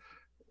relief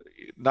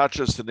not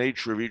just the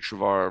nature of each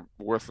of our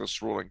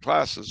worthless ruling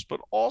classes,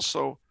 but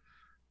also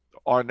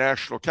our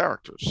national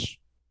characters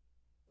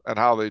and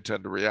how they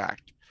tend to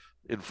react.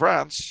 In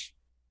France,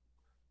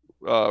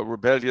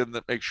 rebellion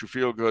that makes you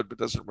feel good but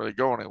doesn't really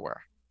go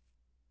anywhere,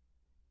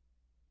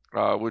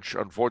 which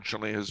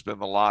unfortunately has been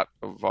the lot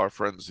of our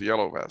friends, the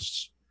Yellow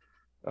Vests.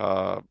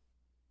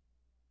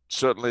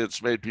 Certainly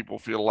it's made people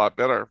feel a lot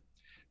better,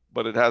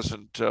 but it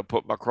hasn't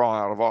put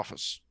Macron out of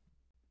office.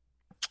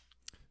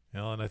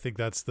 Well, and I think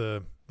that's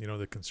the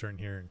concern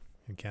here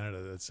in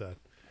Canada. That's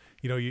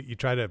you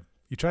try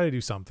to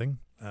do something,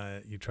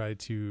 you try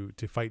to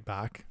fight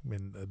back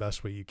in the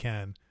best way you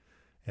can,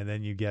 and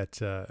then you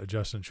get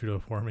Justin Trudeau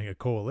forming a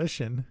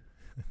coalition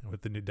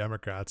with the New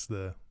Democrats,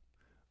 the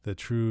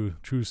true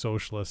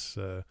socialists.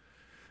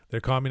 They're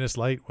communist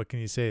light. What can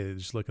you say? They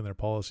just look in their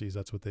policies.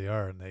 That's what they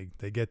are, and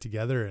they get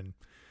together, and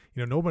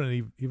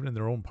nobody even in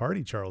their own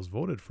party, Charles,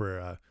 voted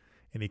for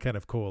any kind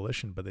of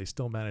coalition, but they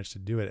still managed to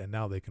do it, and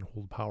now they can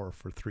hold power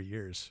for 3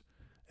 years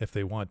if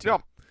they want to. Yeah.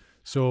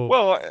 So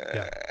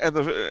and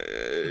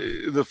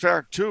the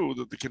fact too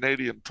that the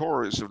Canadian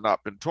Tories have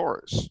not been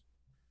Tories,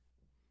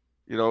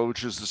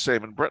 which is the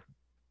same in Britain.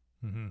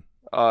 Mm-hmm.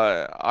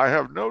 I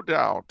have no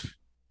doubt.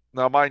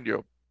 Now, mind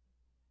you,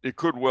 it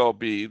could well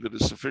be that a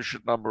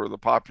sufficient number of the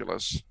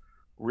populace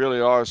really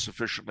are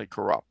sufficiently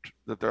corrupt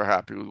that they're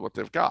happy with what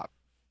they've got.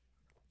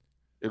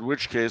 In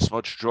which case,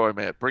 much joy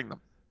may it bring them.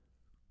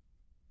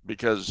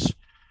 Because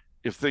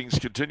if things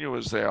continue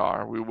as they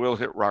are, we will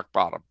hit rock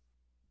bottom.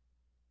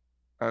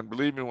 And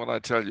believe me when I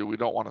tell you, we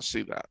don't want to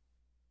see that.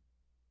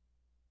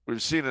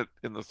 We've seen it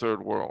in the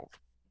third world.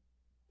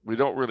 We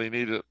don't really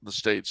need it in the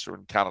States or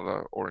in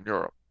Canada or in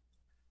Europe.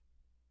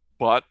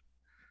 But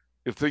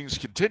if things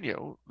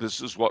continue,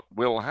 this is what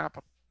will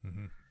happen.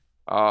 Mm-hmm.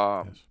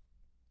 Yes.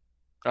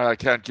 I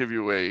can't give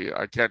you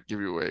a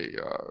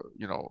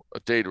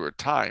date or a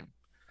time,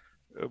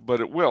 but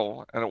it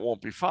will, and it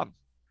won't be fun.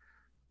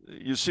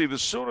 You see, the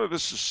sooner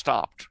this is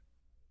stopped,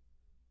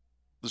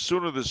 the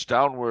sooner this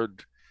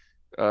downward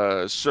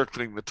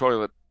circling the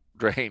toilet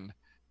drain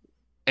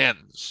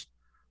ends,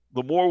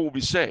 the more will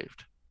be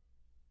saved.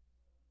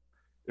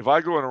 If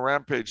I go on a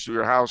rampage through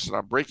your house and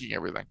I'm breaking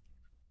everything,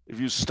 if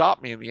you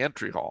stop me in the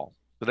entry hall,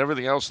 then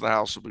everything else in the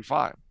house will be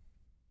fine.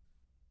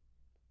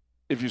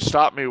 If you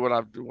stop me when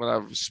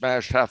I've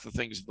smashed half the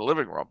things in the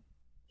living room,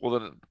 well,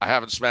 then I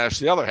haven't smashed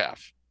the other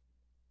half.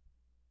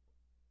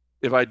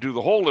 If I do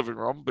the whole living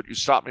room, but you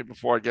stop me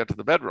before I get to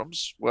the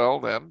bedrooms, well,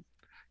 then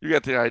you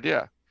get the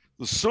idea.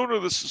 The sooner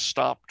this is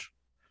stopped,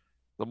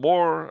 the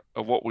more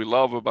of what we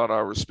love about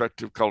our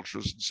respective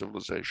cultures and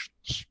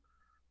civilizations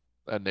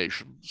and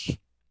nations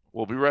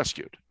will be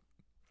rescued.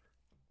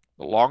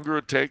 The longer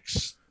it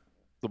takes,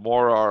 the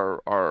more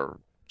our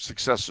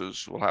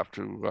successors will have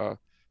to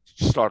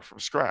start from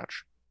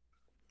scratch.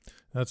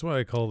 That's why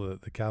I call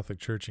the Catholic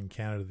Church in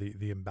Canada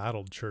the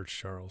embattled church,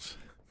 Charles,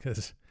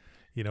 because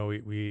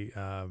we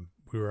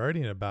were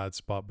already in a bad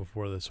spot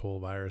before this whole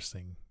virus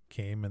thing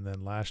came, and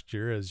then last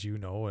year, as you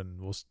know, and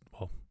unless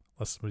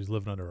somebody's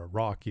living under a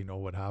rock,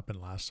 what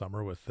happened last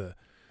summer with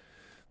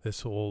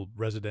this whole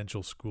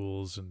residential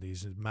schools and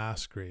these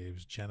mass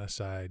graves,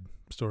 genocide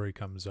story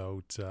comes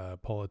out,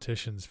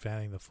 politicians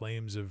fanning the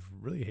flames of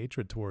really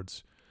hatred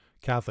towards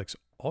Catholics,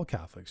 all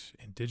Catholics,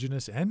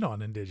 Indigenous and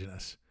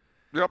non-Indigenous.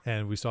 Yep.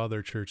 And we saw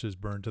their churches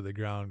burned to the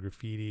ground,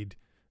 graffitied,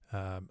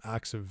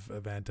 acts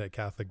of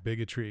anti-Catholic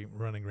bigotry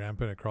running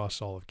rampant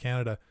across all of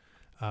Canada,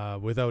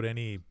 without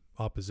any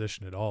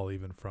opposition at all,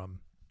 even from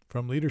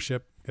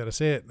leadership. Gotta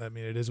say it. I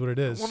mean, it is what it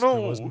is. Well,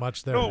 there wasn't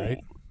much there, right?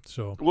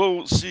 So,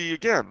 well, see,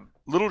 again,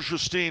 little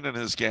Justine and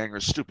his gang are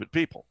stupid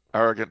people,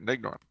 arrogant and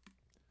ignorant,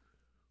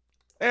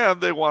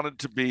 and they wanted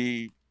to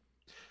be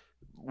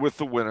with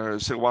the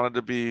winners. They wanted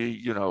to be,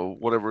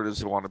 whatever it is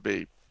they want to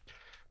be,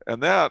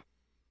 and that,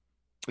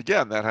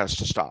 again, that has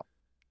to stop.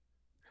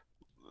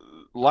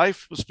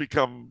 Life must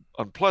become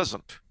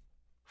unpleasant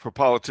for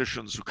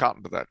politicians who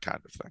cotton to that kind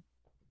of thing.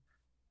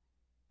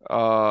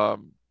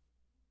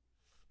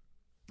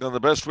 And the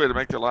best way to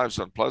make their lives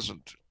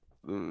unpleasant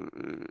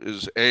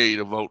is A,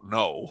 to vote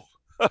no,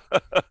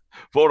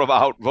 vote them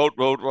out, vote,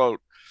 vote,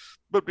 vote.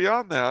 But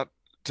beyond that,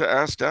 to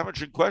ask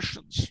damaging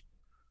questions.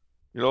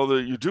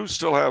 You do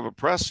still have a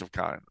press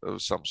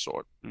of some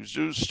sort. You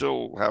do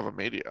still have a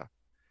media.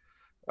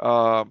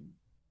 Um,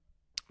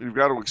 you've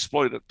got to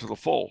exploit it to the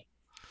full.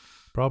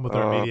 Problem with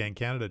our media in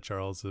Canada,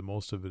 Charles, that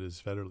most of it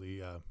is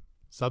federally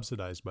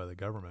subsidized by the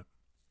government.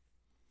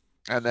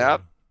 And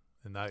that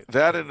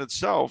in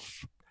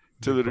itself,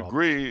 to the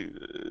degree,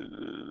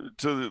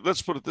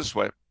 let's put it this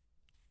way.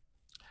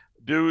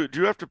 Do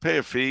you have to pay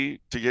a fee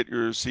to get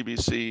your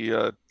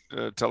CBC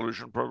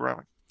television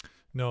programming?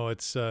 No,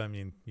 it's,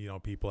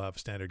 people have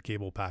standard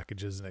cable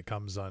packages and it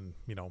comes on,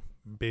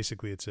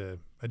 basically it's a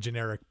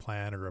generic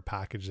plan or a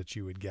package that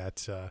you would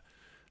get.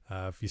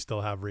 If you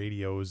still have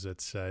radios,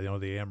 it's,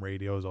 the AM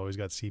radios always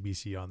got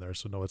CBC on there.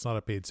 So no, it's not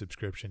a paid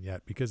subscription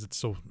yet because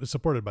it's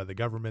supported by the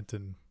government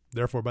and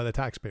therefore by the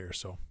taxpayer.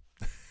 So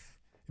it'd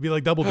be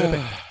like double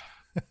dipping.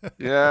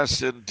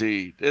 Yes,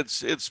 indeed.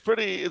 It's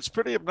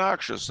pretty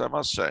obnoxious, I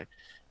must say.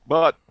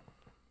 But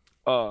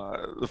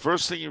the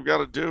first thing you've got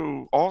to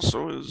do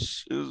also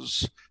is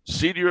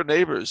see to your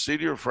neighbors, see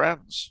to your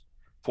friends,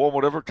 form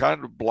whatever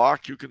kind of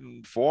block you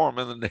can form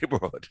in the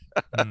neighborhood.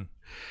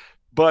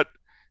 But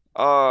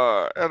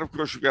and of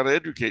course you've got to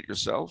educate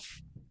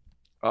yourself.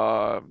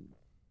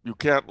 You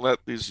can't let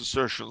these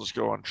assertions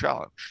go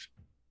unchallenged.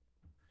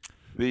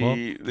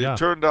 They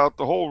turned out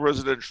the whole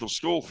residential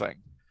school thing.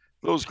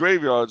 Those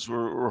graveyards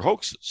were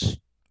hoaxes.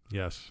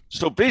 Yes.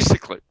 So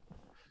basically,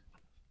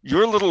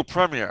 your little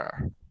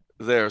premier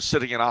there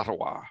sitting in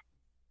Ottawa,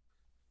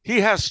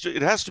 it has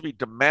to be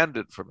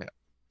demanded from him.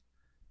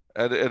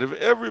 And if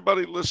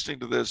everybody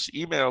listening to this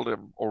emailed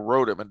him or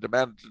wrote him and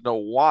demanded to know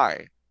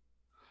why,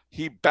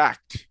 he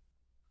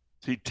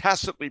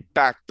tacitly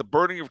backed the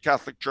burning of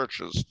Catholic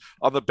churches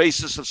on the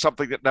basis of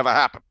something that never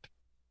happened.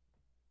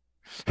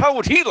 How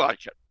would he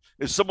like it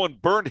if someone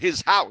burned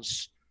his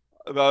house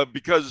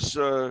because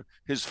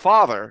his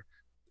father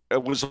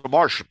was a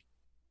Martian?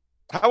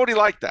 How would he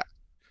like that?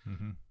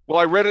 Mm-hmm. Well,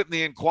 I read it in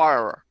the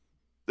Inquirer.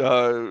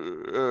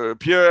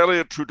 Pierre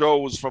Elliott Trudeau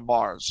was from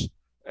Mars,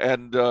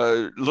 and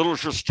little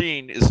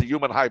Justine is a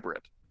human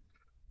hybrid.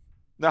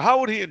 Now, how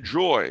would he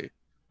enjoy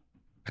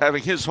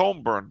having his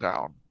home burned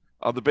down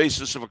on the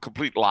basis of a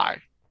complete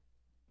lie?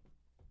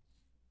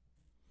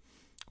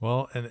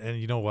 Well, and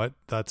you know what?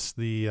 That's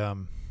the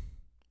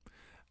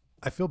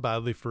I feel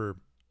badly for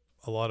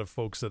a lot of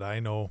folks that I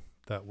know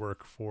that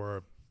work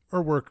for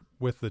or work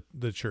with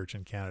the church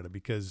in Canada,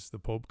 because the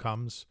Pope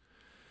comes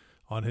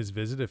on his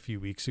visit a few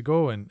weeks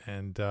ago and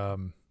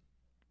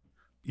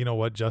you know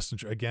what, Justin,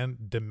 again,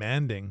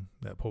 demanding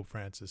that Pope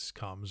Francis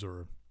comes,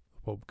 or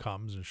Pope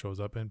comes and shows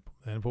up, and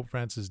Pope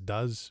Francis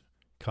does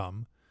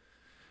come,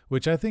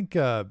 which I think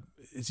it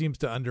seems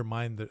to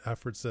undermine the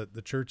efforts that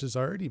the church has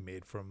already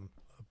made, from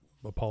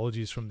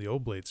apologies from the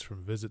Oblates,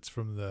 from visits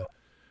from the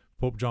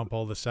Pope John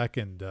Paul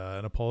II,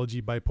 an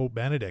apology by Pope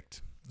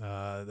Benedict.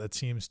 That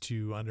seems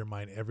to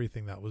undermine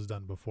everything that was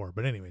done before.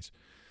 But anyways,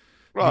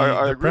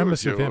 the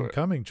premise of him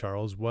coming,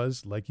 Charles,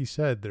 was, like you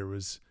said, there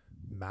was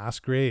mass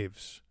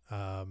graves. They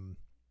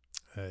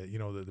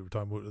were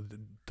talking about the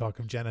talk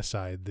of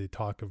genocide, the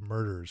talk of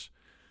murders.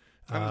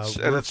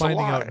 We're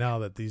finding out now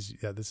that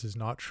this is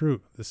not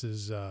true. This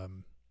is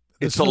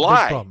it's a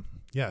lie. Problem.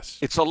 Yes,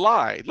 it's a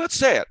lie. Let's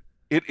say it.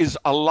 It is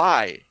a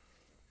lie.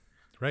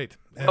 Right.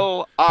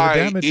 The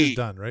damage is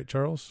done, right,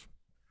 Charles?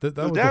 That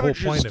was the whole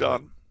point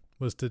of it,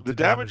 was to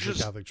damage the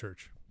Catholic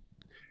Church.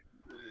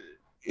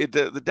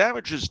 The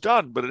damage is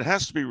done, but it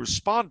has to be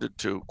responded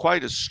to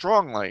quite as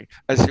strongly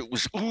as it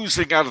was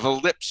oozing out of the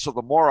lips of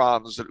the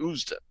morons that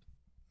oozed it.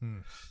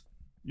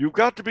 You've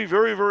got to be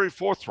very, very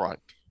forthright,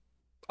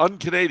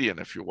 un-Canadian,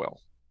 if you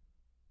will.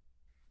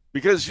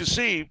 Because, you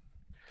see,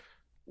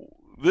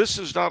 this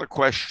is not a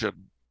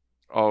question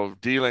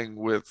of dealing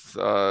with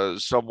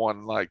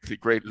someone like the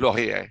great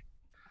Laurier,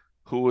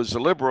 who was a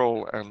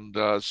liberal and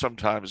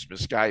sometimes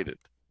misguided.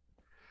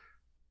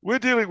 We're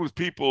dealing with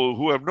people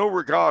who have no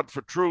regard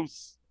for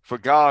truth, for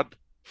God,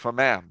 for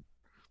man.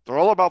 They're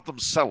all about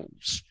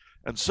themselves.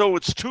 And so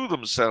it's to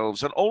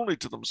themselves and only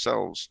to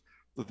themselves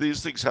that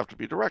these things have to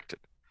be directed.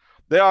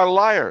 They are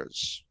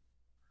liars.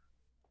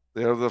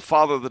 They are the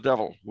father of the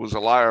devil, who was a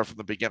liar from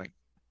the beginning,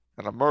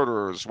 and a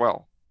murderer as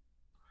well.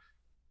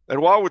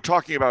 And while we're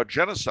talking about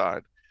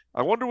genocide,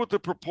 I wonder what the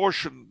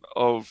proportion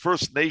of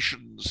First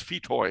Nations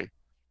fetoi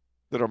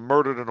that are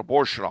murdered in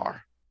abortion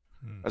are,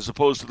 as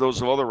opposed to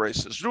those of other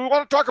races. Do we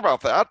want to talk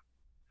about that?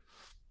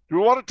 Do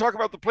we want to talk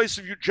about the place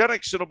of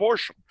eugenics in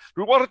abortion?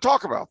 Do we want to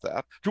talk about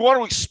that? Do we want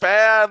to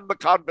expand the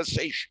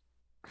conversation?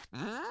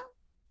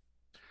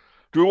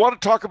 Do we want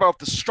to talk about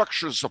the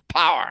structures of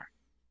power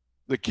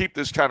that keep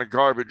this kind of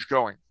garbage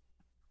going?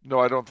 No,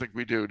 I don't think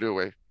we do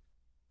we?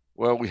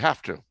 Well, we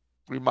have to.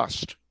 We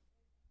must.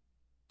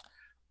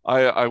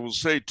 I will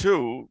say,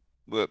 too,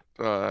 that,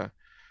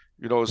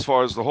 as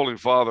far as the Holy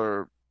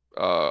Father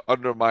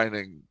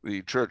undermining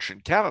the church in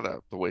Canada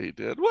the way he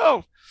did,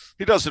 well,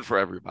 he does it for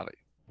everybody.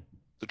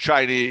 The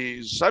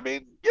Chinese,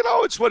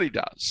 it's what he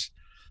does.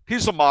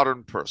 He's a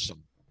modern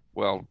person.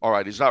 Well, all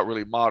right, he's not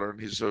really modern.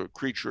 He's a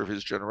creature of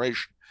his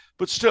generation.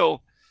 But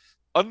still,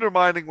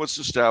 undermining what's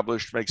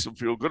established makes them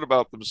feel good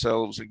about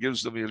themselves and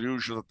gives them the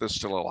illusion that they're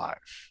still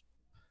alive.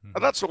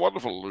 And that's a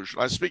wonderful illusion.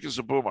 I speak as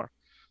a boomer.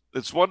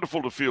 It's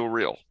wonderful to feel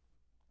real.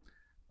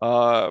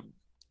 The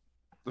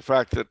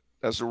fact that,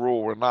 as a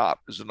rule, we're not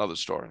is another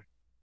story.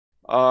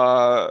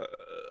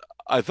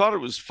 I thought it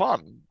was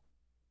fun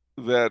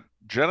that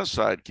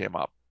genocide came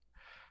up.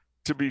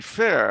 To be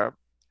fair,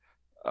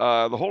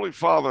 the Holy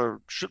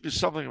Father should be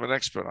something of an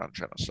expert on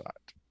genocide.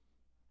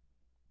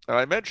 And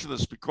I mention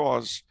this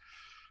because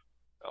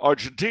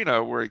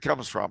Argentina, where he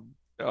comes from,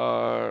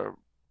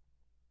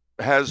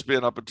 has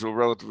been, up until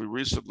relatively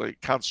recently,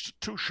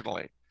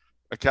 constitutionally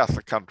a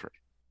Catholic country.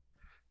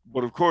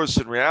 But of course,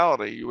 in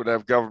reality, you would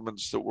have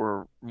governments that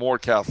were more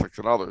Catholic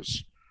than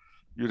others.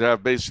 You'd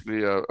have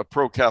basically a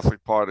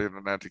pro-Catholic party and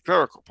an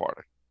anti-clerical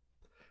party.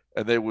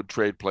 And they would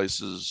trade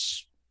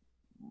places.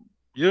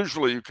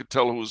 Usually you could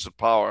tell who was in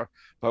power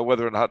by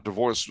whether or not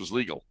divorce was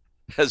legal,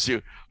 as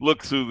you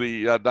look through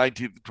the 19th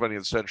and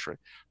 20th century.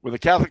 When the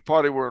Catholic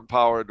Party were in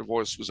power,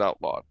 divorce was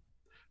outlawed.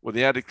 When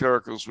the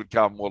anti-clericals would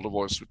come, well,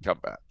 divorce would come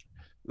back.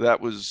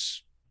 That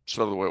was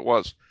sort of the way it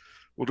was.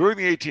 Well, during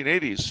the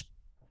 1880s,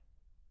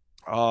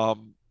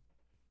 an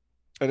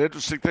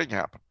interesting thing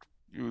happened.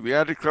 The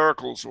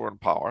anti-clericals were in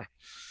power.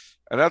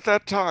 And at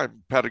that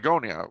time,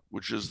 Patagonia,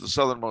 which is the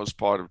southernmost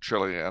part of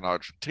Chile and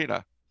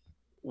Argentina,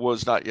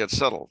 was not yet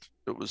settled.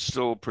 It was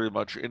still pretty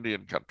much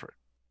Indian country.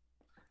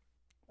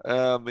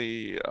 And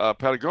the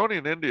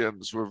Patagonian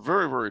Indians were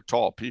very, very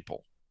tall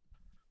people.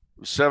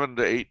 7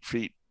 to 8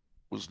 feet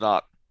was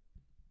not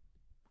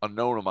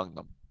unknown among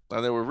them.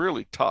 And they were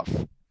really tough.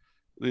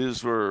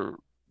 These were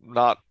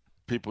not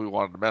people we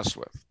wanted to mess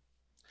with.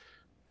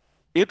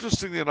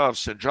 Interestingly enough,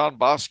 St. John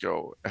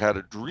Bosco had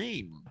a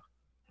dream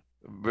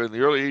in the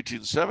early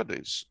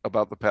 1870s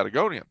about the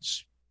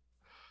Patagonians.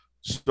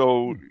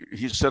 So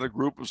he sent a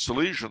group of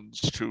Salesians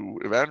to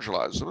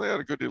evangelize them. They had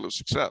a good deal of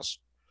success.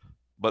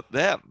 But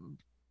then,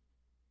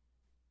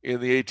 in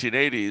the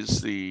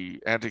 1880s,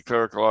 the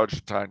anti-clerical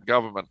Argentine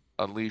government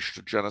unleashed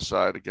a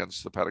genocide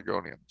against the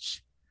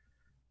Patagonians.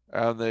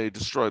 And they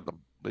destroyed them.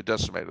 They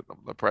decimated them.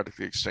 They're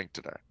practically extinct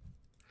today.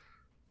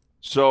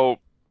 So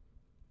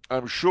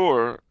I'm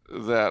sure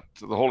that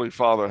the Holy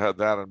Father had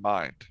that in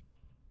mind.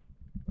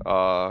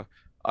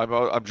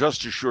 I'm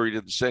just as sure he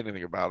didn't say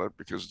anything about it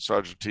because it's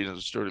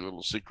Argentina's dirty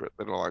little secret.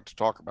 They don't like to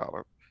talk about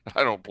it.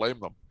 I don't blame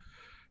them.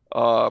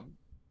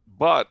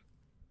 But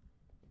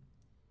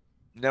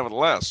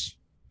nevertheless,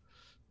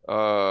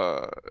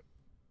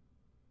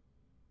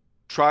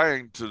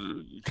 trying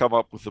to come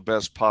up with the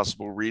best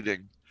possible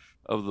reading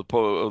of the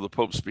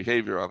Pope's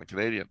behavior on the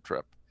Canadian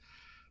trip,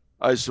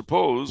 I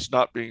suppose,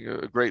 not being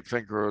a great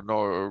thinker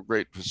nor a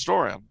great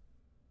historian,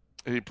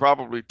 he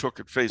probably took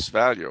at face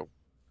value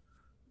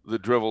the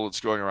drivel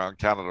that's going around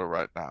Canada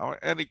right now,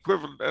 and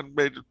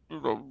made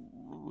it,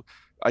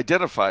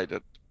 identified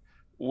it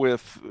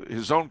with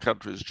his own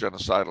country's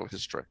genocidal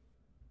history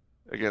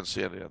against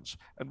the Indians.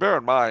 And bear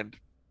in mind,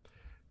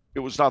 it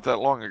was not that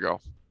long ago.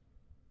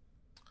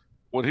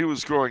 When he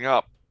was growing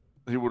up,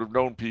 he would have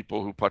known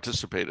people who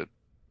participated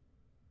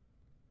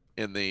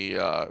in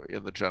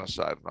the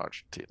genocide in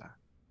Argentina.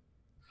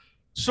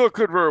 So it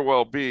could very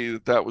well be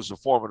that that was a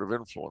formative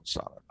influence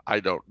on it. I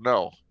don't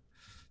know.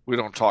 We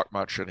don't talk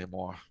much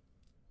anymore.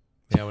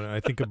 Yeah, when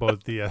I think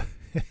about the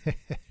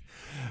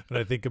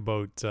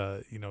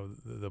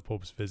the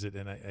Pope's visit,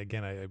 and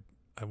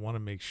I want to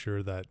make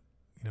sure that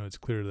it's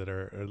clear that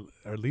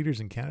our leaders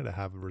in Canada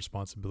have a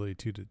responsibility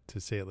to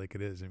say it like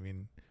it is. I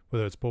mean,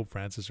 whether it's Pope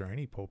Francis or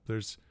any pope,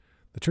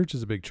 the church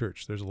is a big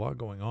church. There's a lot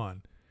going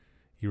on.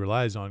 He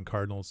relies on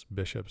cardinals,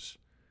 bishops,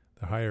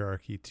 the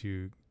hierarchy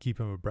to keep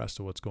him abreast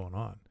of what's going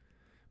on.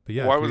 But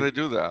yeah, why would they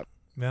do that?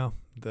 No,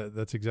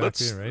 that's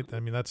exactly it, right? I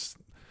mean, that's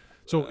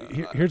so.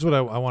 Here's what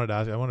I wanted to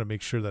ask. I want to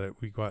make sure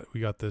that we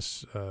got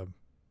this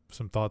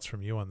some thoughts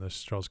from you on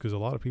this, Charles, because a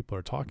lot of people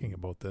are talking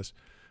about this.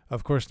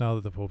 Of course, now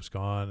that the Pope's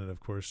gone, and of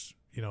course,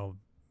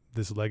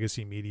 this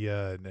legacy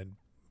media and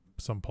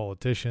some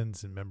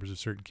politicians and members of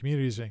certain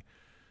communities saying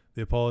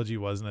the apology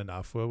wasn't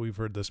enough. Well, we've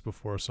heard this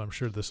before, so I'm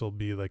sure this will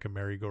be like a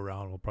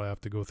merry-go-round. We'll probably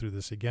have to go through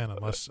this again,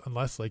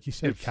 unless, like you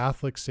said,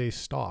 Catholics say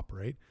stop,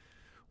 right?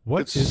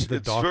 Is the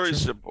doctrine? It's very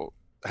simple.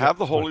 Have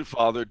the Holy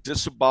Father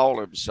disembowel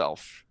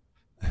himself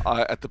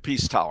at the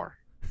Peace Tower,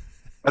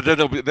 and then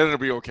it'll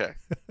be okay.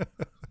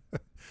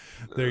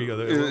 There you go.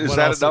 Is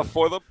that enough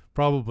for them?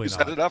 Probably not. Is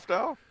that enough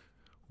now?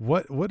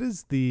 What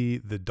is the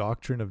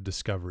doctrine of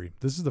discovery?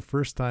 This is the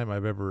first time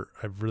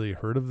I've really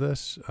heard of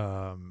this.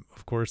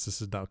 Of course,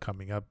 this is now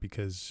coming up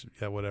because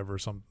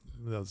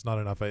it's not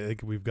enough. I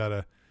think we've got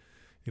to,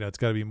 it's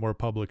got to be more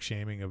public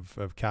shaming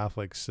of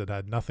Catholics that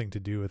had nothing to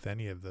do with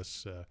any of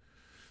this,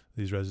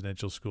 these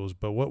residential schools.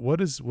 But what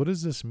does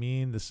this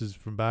mean? This is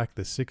from back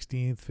the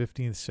 16th,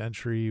 15th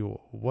century.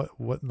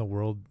 What in the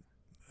world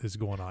is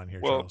going on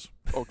here, Charles?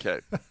 Okay.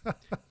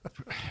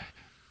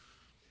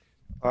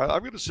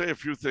 I'm going to say a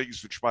few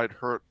things which might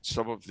hurt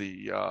some of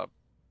the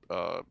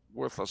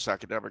worthless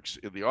academics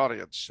in the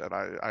audience, and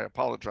I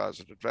apologize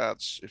in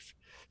advance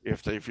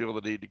if they feel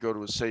the need to go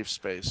to a safe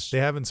space. They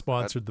haven't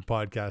sponsored the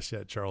podcast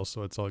yet, Charles,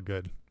 so it's all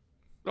good.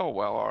 Oh,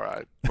 well, all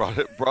right.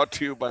 Brought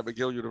to you by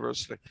McGill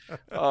University.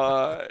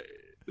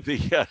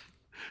 The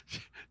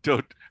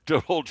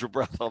don't hold your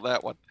breath on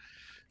that one.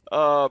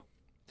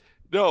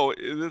 No,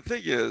 the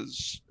thing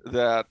is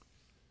that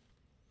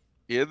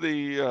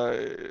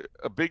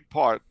a big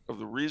part of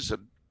the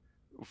reason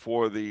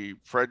for the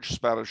French,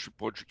 Spanish, and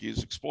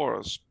Portuguese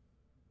explorers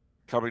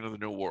coming to the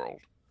New World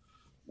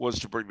was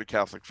to bring the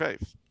Catholic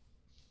faith.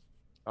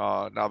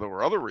 Now, there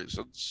were other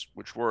reasons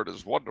which weren't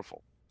as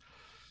wonderful.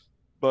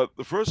 But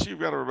the first thing you've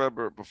got to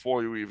remember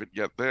before you even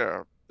get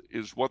there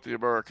is what the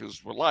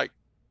Americas were like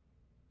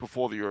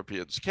before the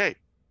Europeans came.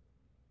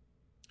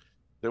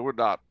 They were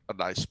not a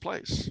nice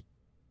place.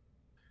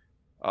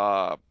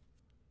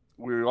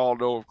 We all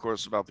know, of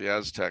course, about the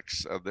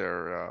Aztecs and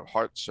their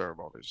heart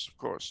ceremonies, of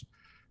course.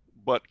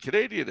 But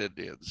Canadian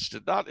Indians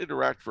did not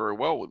interact very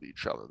well with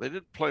each other. They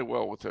didn't play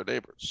well with their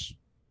neighbors.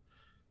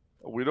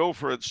 We know,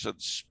 for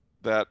instance,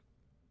 that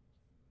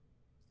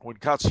when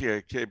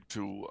Cartier came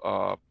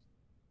to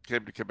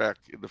Quebec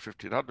in the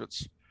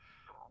 1500s,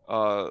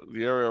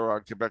 the area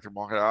around Quebec and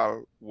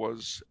Montreal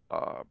was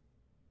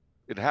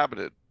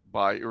inhabited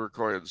by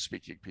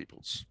Iroquoian-speaking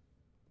peoples.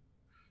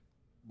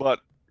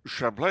 But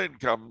Champlain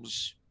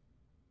comes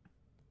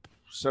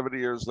 70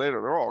 years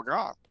later, they're all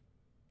gone.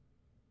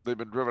 They've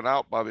been driven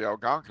out by the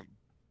Algonquin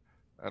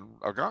and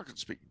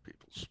Algonquin-speaking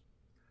peoples.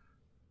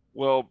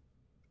 Well,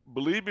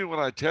 believe me when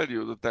I tell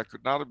you that that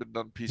could not have been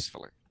done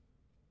peacefully.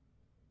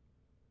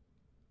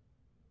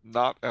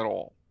 Not at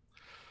all.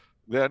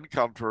 Then,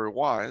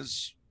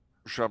 contrary-wise,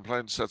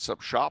 Champlain sets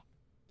up shop.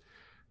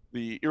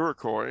 The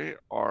Iroquois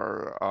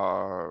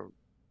are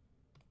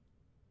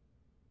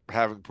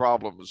having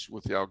problems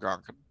with the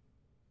Algonquin.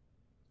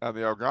 And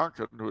the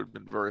Algonquin, who had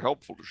been very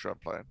helpful to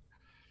Champlain,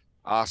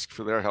 asked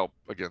for their help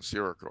against the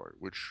Iroquois,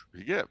 which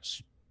he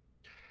gives.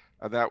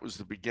 And that was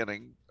the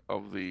beginning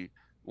of the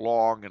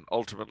long and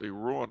ultimately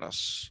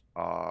ruinous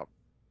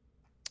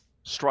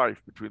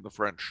strife between the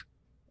French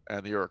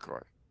and the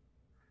Iroquois.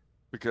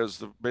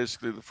 Because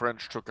basically the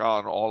French took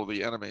on all of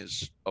the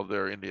enemies of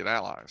their Indian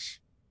allies.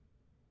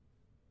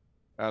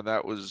 And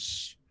that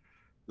was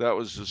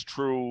as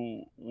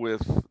true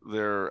with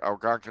their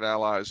Algonquin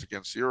allies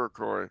against the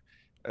Iroquois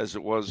as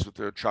it was with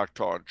their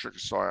Choctaw and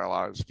Chickasaw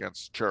allies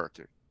against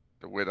Cherokee,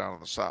 way down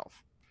in the south.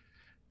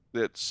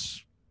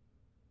 It's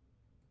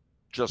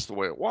just the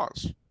way it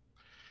was.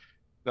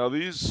 Now,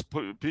 these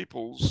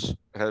peoples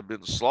had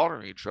been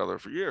slaughtering each other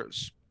for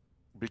years.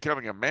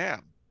 Becoming a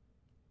man,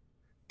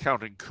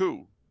 counting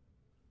coup,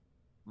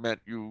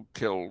 meant you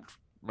killed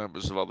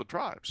members of other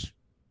tribes.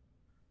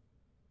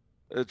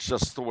 It's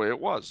just the way it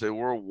was. They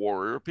were a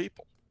warrior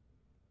people.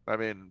 I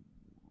mean,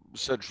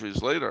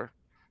 centuries later,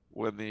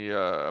 when the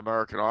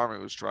American Army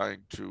was trying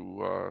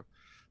to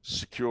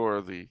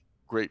secure the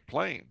Great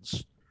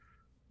Plains,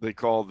 they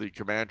called the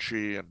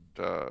Comanche and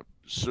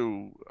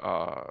Sioux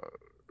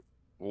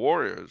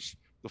warriors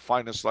the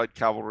finest light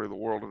cavalry the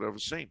world had ever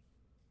seen.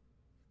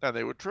 And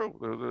they were true.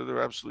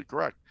 They're absolutely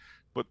correct.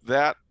 But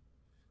that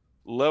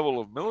level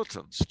of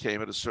militance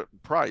came at a certain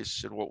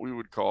price in what we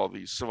would call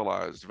the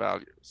civilized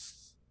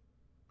values.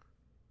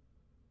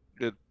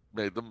 It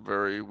made them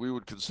we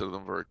would consider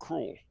them very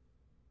cruel.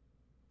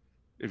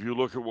 If you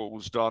look at what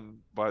was done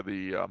by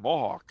the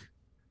Mohawk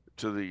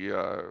to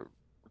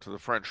the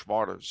French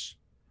martyrs,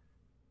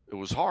 it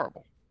was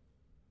horrible.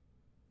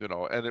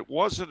 And it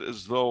wasn't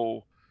as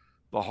though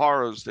the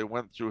horrors they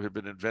went through had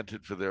been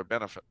invented for their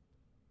benefit.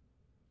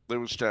 They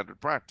were standard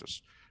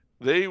practice.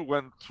 They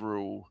went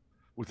through,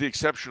 with the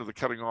exception of the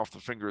cutting off the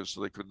fingers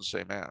so they couldn't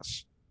say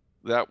mass,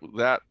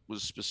 that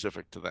was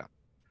specific to them.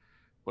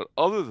 But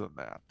other than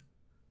that,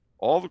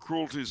 all the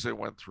cruelties they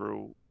went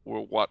through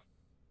were what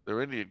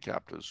their Indian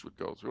captives would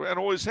go through, and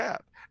always had.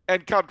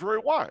 And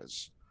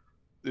contrary-wise,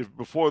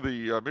 before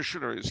the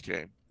missionaries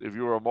came, if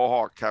you were a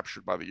Mohawk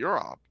captured by the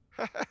Huron,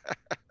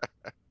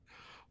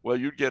 well,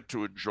 you'd get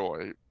to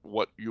enjoy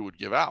what you would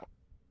give out.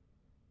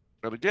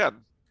 And again,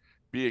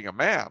 being a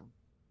man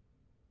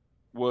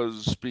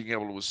was being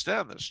able to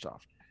withstand this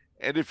stuff.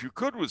 And if you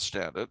could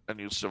withstand it and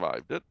you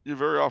survived it, you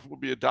very often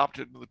would be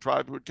adopted into the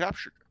tribe who had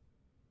captured you.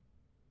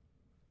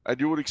 And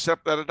you would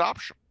accept that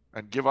adoption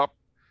and give up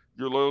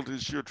your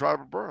loyalties to your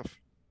tribe of birth.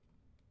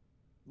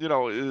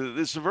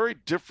 It's a very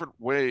different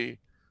way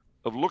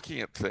of looking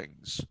at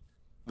things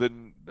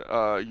than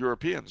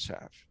Europeans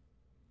have,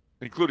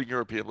 including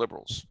European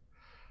liberals.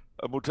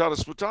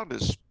 Mutatis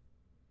mutandis,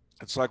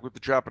 it's like with the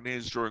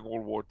Japanese during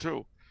World War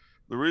II.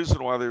 The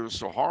reason why they were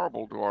so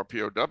horrible to our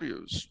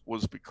POWs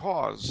was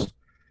because,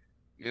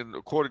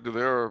 according to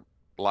their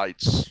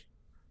lights,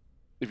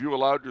 if you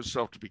allowed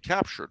yourself to be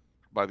captured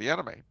by the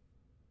enemy,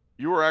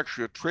 you were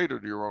actually a traitor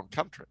to your own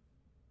country.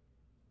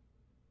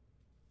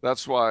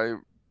 That's why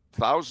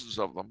thousands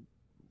of them,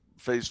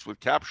 faced with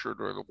capture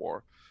during the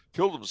war,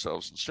 killed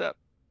themselves instead.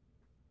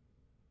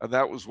 And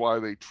that was why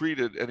they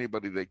treated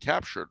anybody they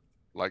captured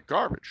like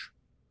garbage.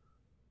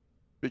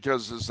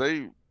 because as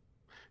they,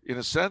 in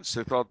a sense,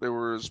 they thought they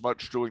were as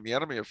much doing the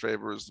enemy a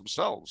favor as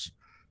themselves,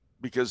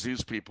 because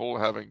these people,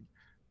 having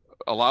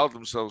allowed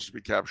themselves to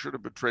be captured,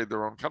 have betrayed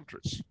their own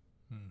countries.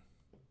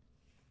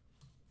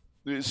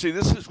 You see,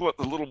 this is what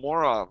the little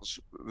morons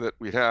that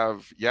we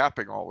have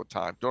yapping all the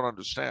time don't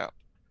understand.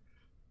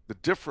 The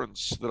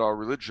difference that our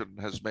religion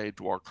has made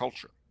to our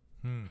culture.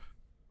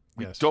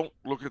 We Yes. don't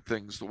look at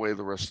things the way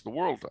the rest of the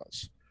world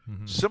does.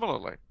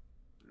 Similarly,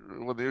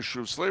 when the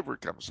issue of slavery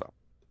comes up,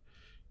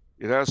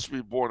 it has to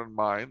be borne in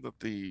mind that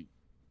the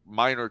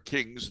minor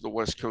kings of the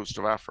west coast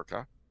of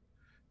Africa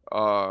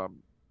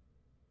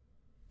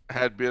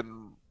had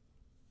been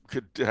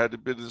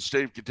in a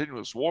state of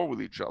continuous war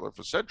with each other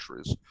for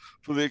centuries,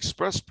 for the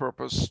express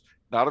purpose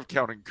not of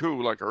counting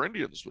coup like our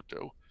Indians would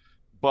do,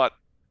 but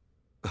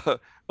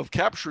of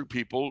capturing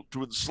people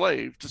to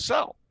enslave to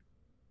sell.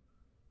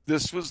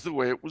 This was the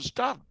way it was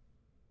done.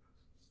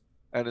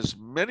 And as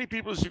many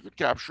people as you could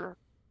capture,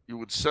 you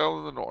would sell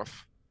in the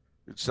north.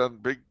 You'd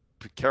send big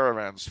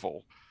caravans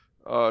full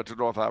to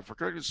North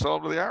Africa, and you'd sell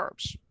them to the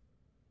Arabs.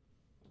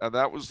 And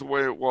that was the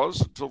way it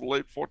was until the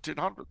late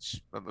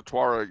 1400s. Then the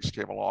Tuaregs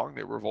came along,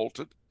 they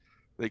revolted,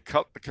 they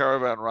cut the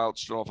caravan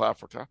routes to North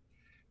Africa,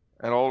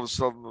 and all of a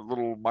sudden the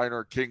little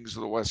minor kings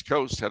of the West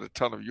Coast had a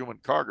ton of human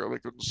cargo they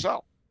couldn't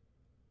sell.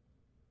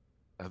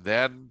 And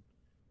then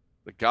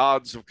the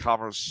gods of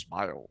commerce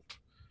smiled,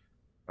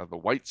 and the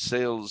white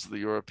sails of the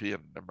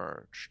European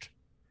emerged.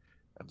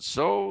 And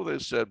so they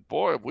said,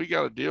 boy, have we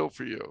got a deal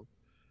for you.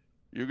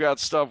 You got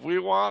stuff we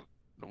want,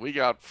 and we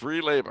got free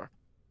labor.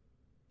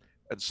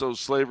 And so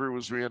slavery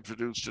was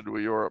reintroduced into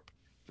a Europe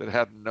that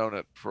hadn't known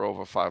it for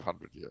over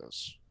 500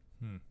 years.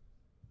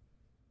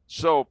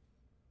 So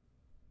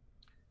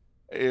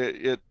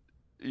you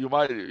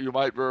might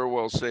very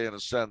well say, in a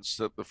sense,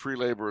 that the free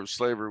labor of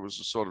slavery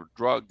was a sort of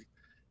drug,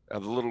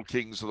 and the little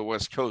kings of the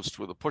West Coast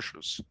were the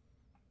pushers.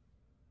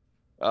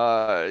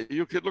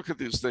 You could look at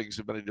these things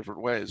in many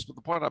different ways, but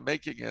the point I'm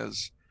making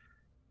is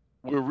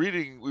we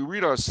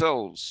read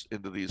ourselves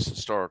into these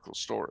historical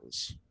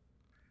stories,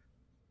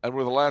 and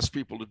we're the last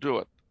people to do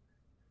it.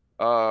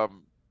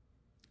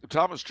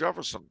 Thomas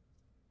Jefferson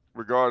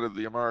regarded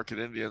the American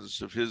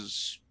Indians of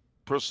his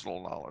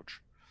personal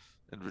knowledge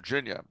in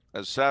Virginia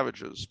as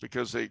savages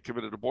because they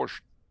committed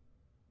abortion.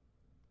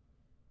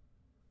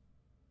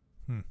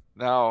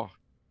 Now,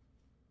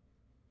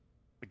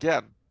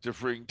 again,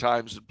 differing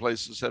times and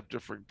places have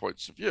differing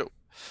points of view.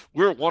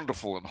 We're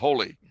wonderful and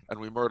holy, and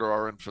we murder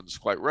our infants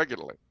quite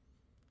regularly.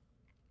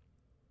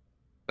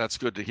 That's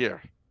good to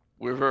hear.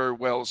 We're very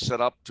well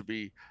set up to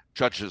be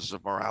judges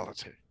of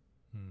morality.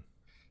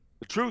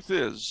 The truth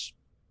is,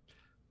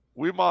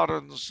 we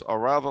moderns are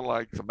rather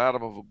like the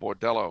madam of a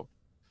bordello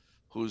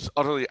who's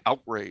utterly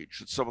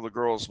outraged that some of the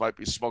girls might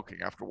be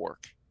smoking after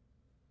work.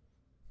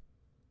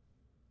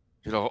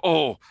 You know,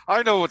 oh,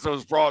 I know what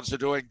those broads are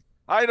doing.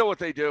 I know what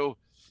they do.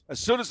 As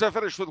soon as they're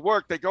finished with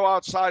work, they go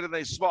outside and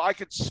they smoke. I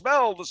can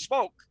smell the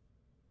smoke.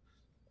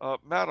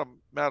 Madam,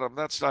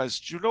 that's nice.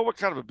 Do you know what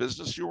kind of a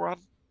business you run?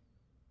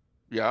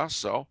 Yeah,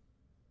 so?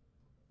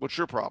 What's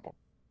your problem?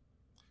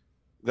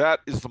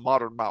 That is the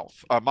modern mind.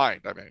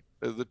 I mean,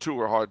 the two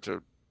are hard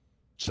to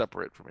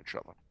separate from each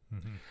other.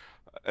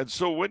 And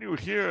so when you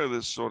hear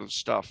this sort of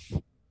stuff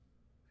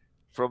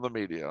from the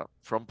media,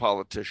 from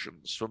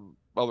politicians, from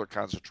other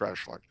kinds of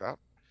trash like that,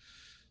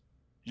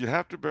 you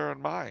have to bear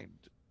in mind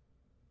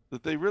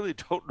that they really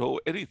don't know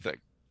anything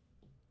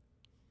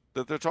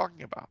that they're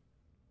talking about.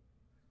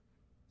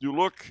 You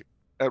look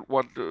at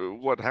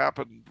what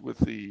happened with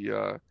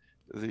the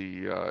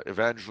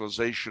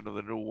evangelization of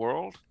the New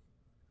World.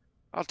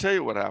 I'll tell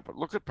you what happened.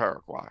 Look at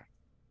Paraguay.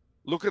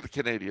 Look at the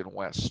Canadian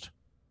West.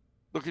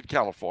 Look at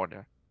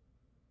California.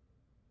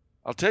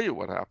 I'll tell you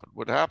what happened.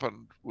 What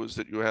happened was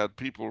that you had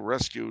people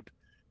rescued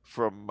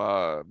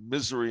from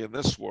misery in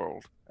this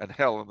world and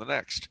hell in the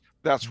next.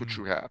 That's what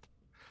you had.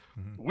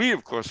 We,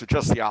 of course, are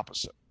just the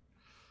opposite.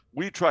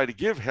 We try to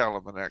give hell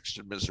in the next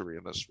and misery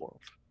in this world.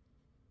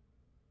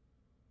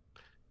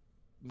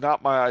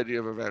 Not my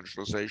idea of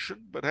evangelization,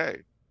 but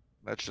hey,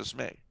 that's just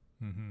me.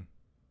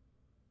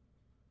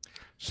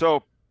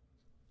 So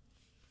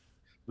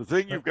the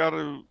thing you've got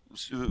to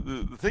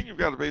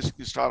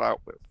basically start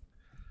out with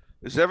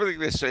is everything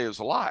they say is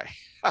a lie.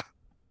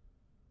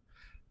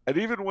 And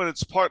even when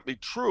it's partly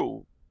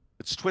true,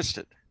 it's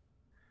twisted.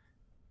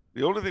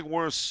 The only thing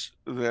worse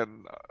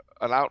than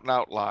an out and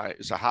out lie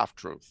is a half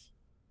truth.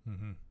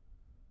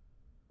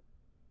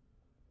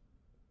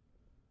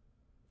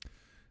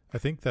 I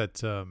think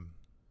that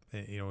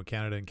in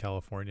Canada and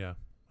California,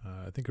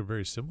 I think are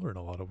very similar in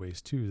a lot of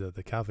ways too. That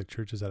the Catholic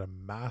Church has had a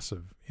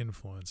massive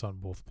influence on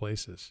both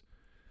places.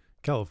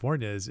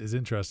 California is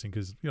interesting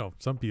because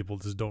some people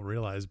just don't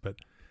realize, but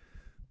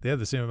they have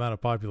the same amount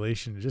of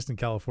population just in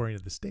California,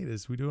 the state,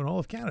 as we do in all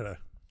of Canada.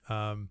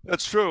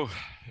 That's true.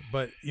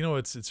 But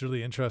it's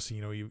really interesting.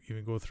 You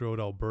even go throughout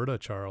Alberta,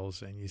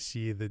 Charles, and you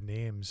see the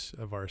names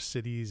of our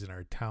cities and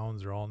our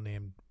towns are all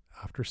named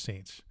after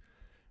saints,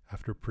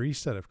 after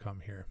priests that have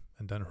come here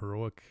and done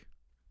heroic,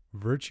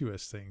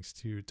 virtuous things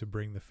to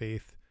bring the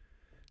faith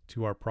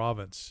to our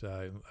province.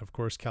 Of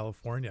course,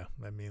 California.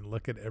 I mean,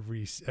 look at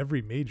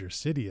every major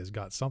city has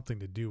got something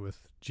to do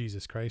with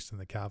Jesus Christ and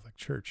the Catholic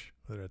Church,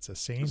 whether it's a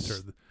saint or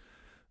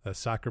the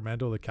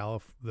Sacramento, the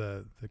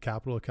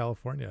capital of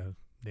California,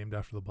 named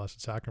after the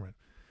Blessed Sacrament.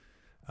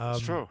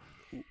 It's true.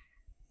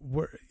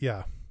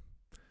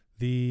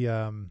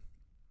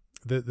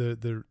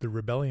 The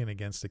rebellion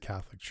against the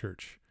Catholic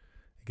Church,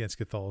 against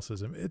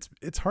Catholicism.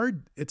 It's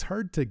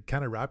hard to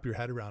kind of wrap your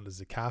head around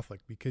as a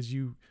Catholic, because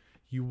you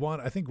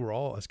want, I think we're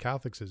all, as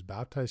Catholics, as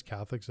baptized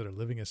Catholics that are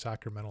living a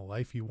sacramental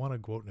life, you want to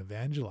go out and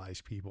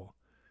evangelize people.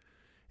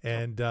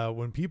 And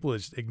when people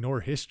just ignore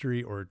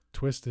history or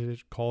twist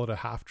it, call it a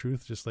half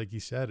truth, just like you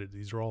said,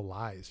 these are all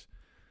lies.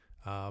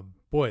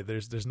 Boy,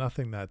 there's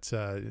nothing that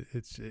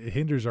it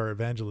hinders our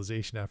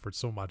evangelization efforts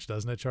so much,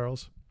 doesn't it,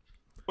 Charles?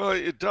 Well,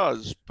 it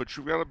does, but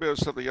you've got to bear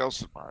something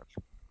else in mind.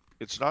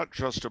 It's not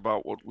just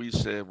about what we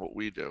say and what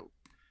we do.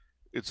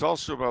 It's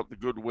also about the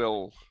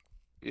goodwill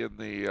in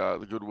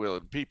the goodwill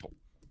in people.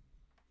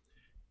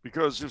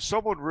 Because if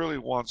someone really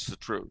wants the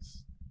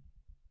truth,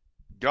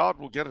 God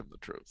will get him the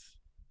truth.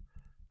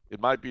 It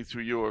might be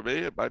through you or me.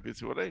 It might be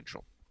through an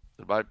angel.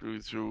 It might be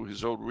through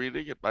his own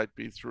reading. It might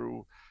be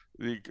through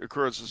the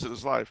occurrences in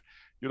his life.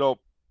 You know,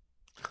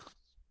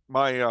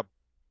 my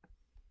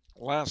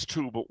last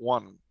two but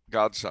one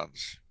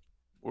godsons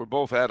were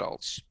both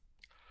adults.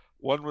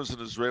 One was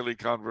an Israeli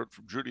convert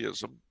from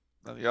Judaism,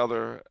 and the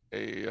other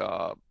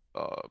a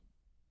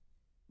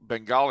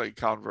Bengali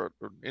convert,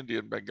 or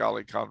Indian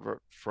Bengali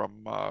convert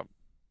from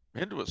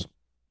Hinduism.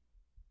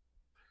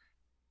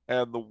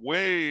 And the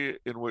way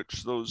in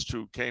which those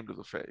two came to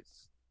the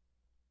faith,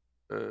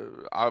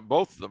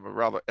 both of them are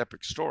rather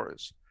epic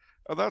stories.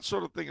 And that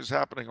sort of thing is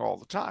happening all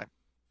the time.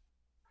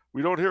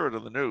 We don't hear it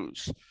in the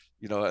news.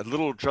 You know, and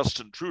little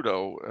Justin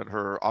Trudeau and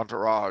her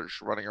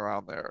entourage running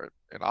around there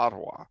in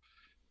Ottawa,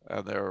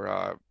 and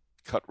their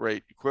cut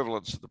rate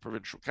equivalents of the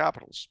provincial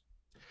capitals.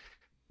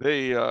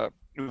 They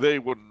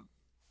wouldn't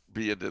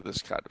be into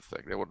this kind of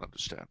thing. They wouldn't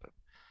understand it.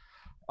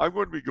 I'm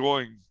going to be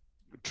going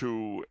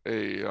to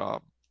a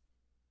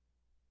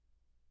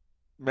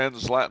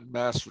men's Latin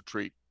Mass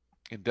retreat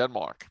in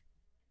Denmark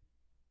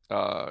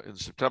in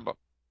September.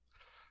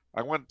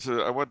 I went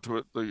to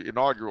it, the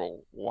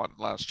inaugural one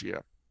last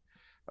year,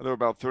 and there were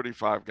about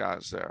 35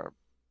 guys there,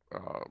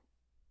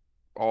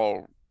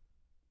 all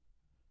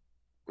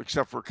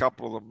except for a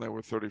couple of them. They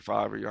were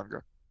 35 or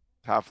younger.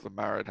 Half of them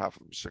married, half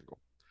of them single.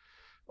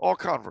 All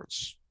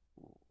converts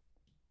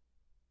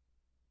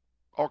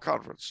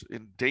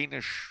in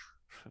Danish,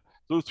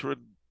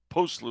 Lutheran,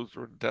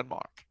 post-Lutheran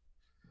Denmark.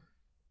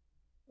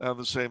 And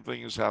the same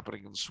thing is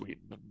happening in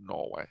Sweden and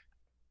Norway.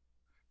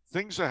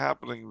 Things are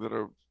happening that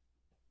are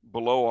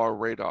below our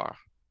radar,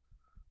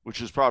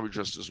 which is probably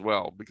just as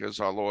well, because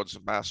our lords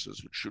and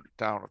masters would shoot it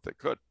down if they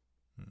could.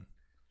 Mm-hmm.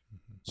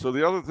 So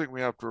the other thing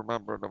we have to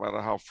remember, no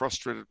matter how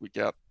frustrated we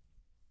get,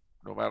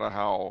 no matter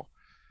how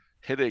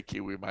headachy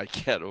we might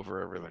get over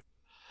everything,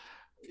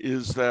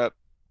 is that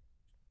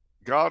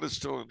God is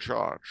still in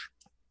charge.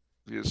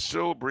 He is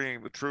still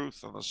bringing the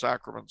truth and the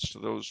sacraments to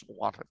those who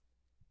want it.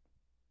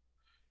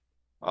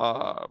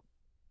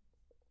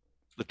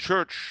 The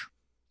church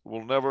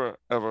will never,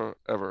 ever,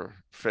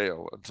 ever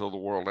fail until the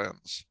world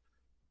ends.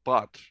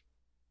 But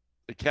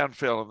it can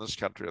fail in this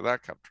country or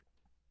that country.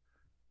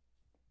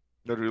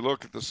 That we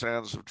look at the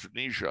sands of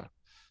Tunisia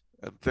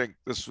and think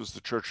this was the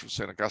Church of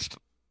St.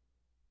 Augustine.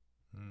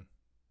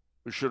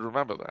 We should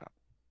remember that.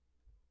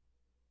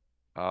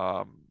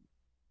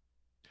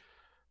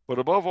 But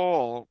above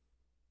all,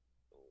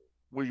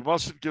 we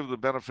mustn't give the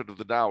benefit of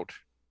the doubt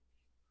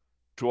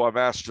to our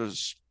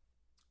masters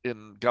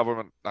in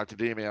government,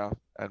 academia,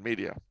 and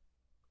media.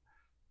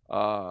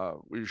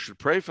 We should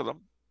pray for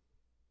them.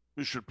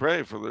 We should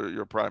pray for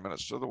your prime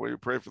minister the way you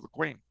pray for the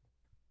Queen,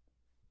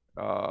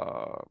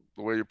 the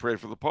way you pray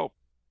for the Pope.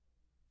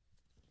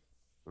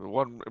 The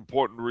one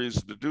important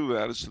reason to do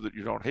that is so that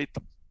you don't hate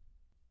them.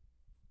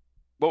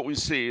 What we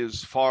see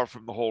is far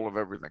from the whole of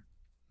everything.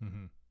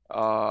 Mm-hmm.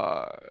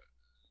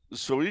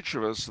 So each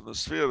of us in the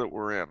sphere that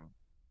we're in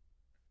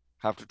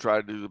have to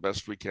try to do the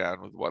best we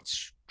can with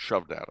what's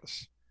shoved at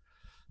us.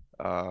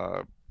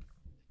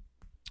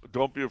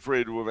 Don't be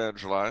afraid to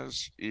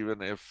evangelize,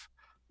 even if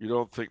you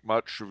don't think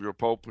much of your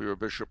Pope or your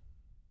bishop,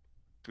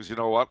 because you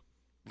know what?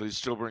 They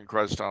still bring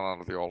Christ down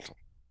onto the altar.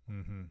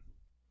 Mm-hmm.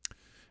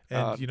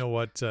 And you know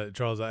what,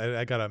 Charles,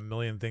 I got a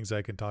million things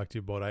I can talk to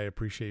you about. I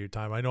appreciate your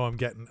time. I know I'm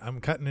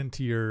cutting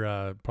into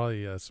your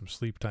probably some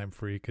sleep time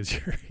for you because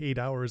you're 8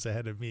 hours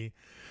ahead of me,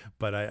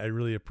 but I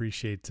really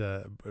appreciate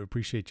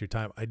your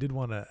time. I did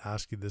want to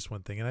ask you this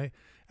one thing, and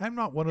I'm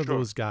not one of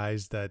those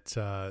guys that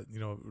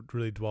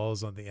really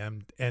dwells on the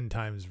end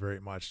times very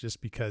much, just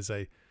because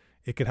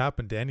it could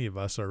happen to any of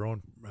us, our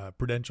own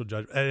prudential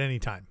judgment at any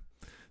time.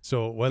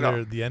 So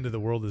whether the end of the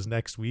world is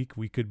next week,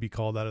 we could be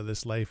called out of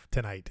this life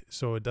tonight.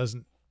 So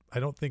I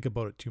don't think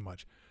about it too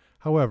much.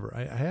 However,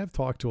 I have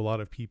talked to a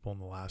lot of people in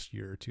the last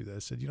year or two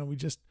that said,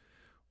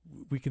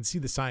 we can see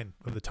the sign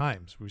of the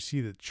times. We see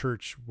the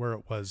church where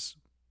it was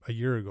a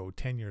year ago,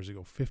 10 years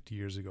ago, 50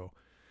 years ago.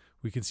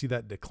 we can see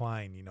that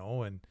decline,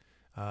 and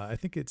I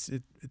think it's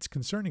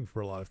concerning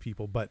for a lot of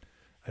people. But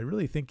I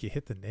really think you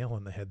hit the nail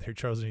on the head there,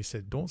 Charles, and you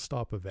said don't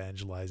stop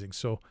evangelizing.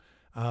 So,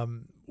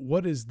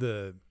 what is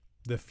the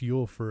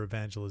fuel for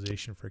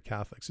evangelization for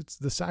Catholics? It's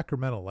the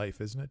sacramental life,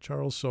 isn't it,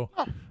 Charles? So,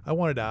 I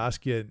wanted to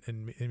ask you,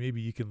 and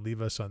maybe you can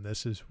leave us on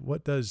this: is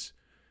what does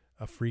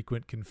a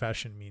frequent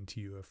confession mean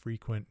to you? A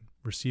frequent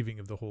receiving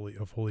of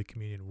Holy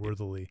Communion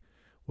worthily?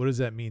 What does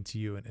that mean to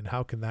you, and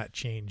how can that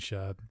change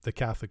the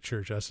Catholic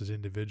Church, us as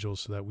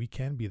individuals, so that we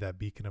can be that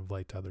beacon of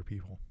light to other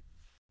people?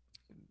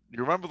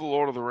 You remember the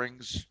Lord of the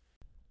Rings?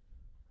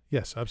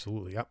 Yes,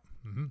 absolutely. Yep.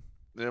 Mm-hmm.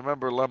 You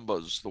remember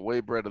Lembas, the way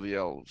bread of the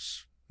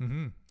elves?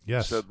 Mm-hmm.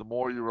 Yes. Said the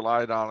more you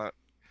relied on it,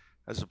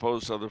 as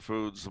opposed to other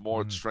foods, the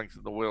more it Mm.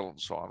 strengthened the will, and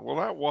so on. Well,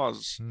 that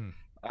was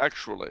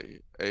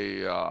actually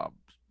a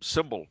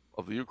symbol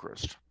of the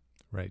Eucharist.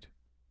 Right.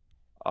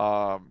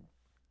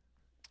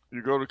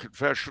 You go to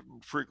confession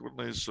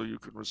frequently so you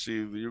can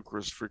receive the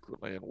Eucharist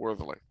frequently and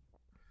worthily.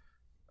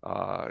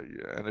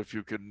 And if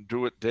you can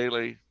do it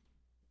daily,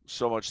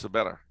 so much the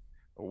better.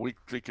 A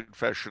weekly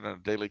confession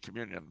and a daily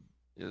communion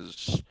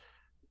is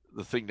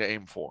the thing to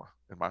aim for,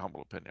 in my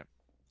humble opinion.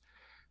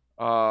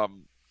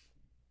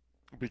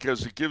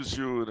 Because it gives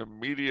you an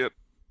immediate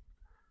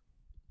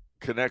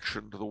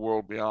connection to the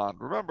world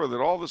beyond. Remember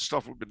that all this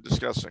stuff we've been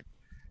discussing,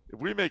 if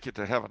we make it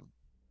to heaven,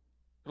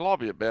 it'll all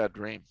be a bad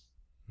dream.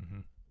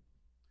 Mm-hmm.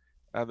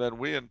 And then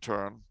we, in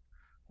turn,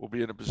 will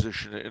be in a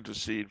position to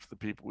intercede for the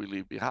people we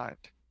leave behind.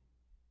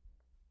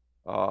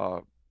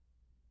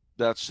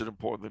 That's an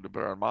important thing to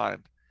bear in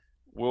mind.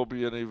 We'll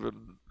be in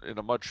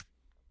a much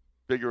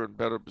bigger and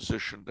better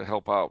position to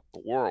help out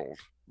the world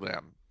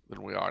then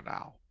than we are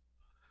now.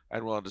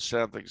 And we'll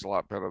understand things a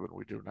lot better than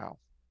we do now.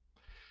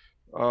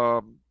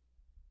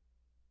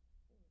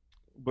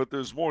 But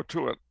there's more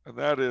to it, and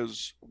that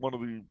is one of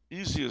the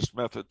easiest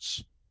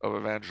methods of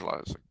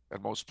evangelizing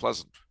and most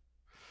pleasant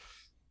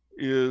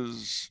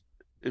is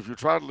if you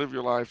try to live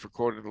your life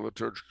according to the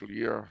liturgical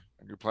year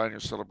and you plan your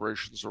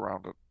celebrations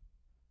around it,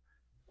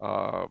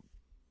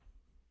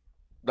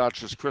 not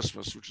just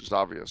Christmas, which is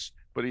obvious,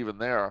 but even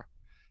there,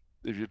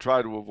 if you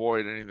try to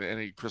avoid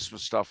any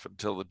Christmas stuff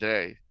until the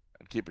day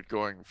and keep it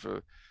going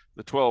for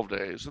the 12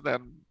 days, and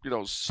then,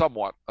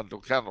 somewhat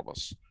until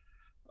Candlemas,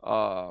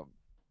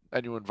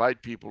 and you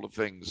invite people to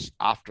things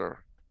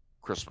after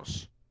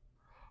Christmas,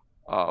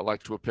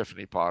 like to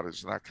Epiphany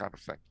parties and that kind of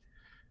thing,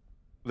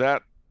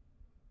 that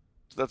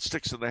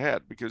sticks in the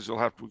head because you'll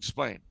have to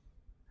explain.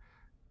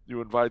 You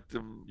invite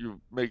them,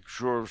 you make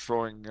sure of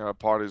throwing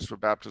parties for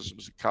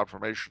baptisms and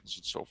confirmations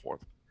and so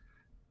forth,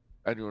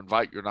 and you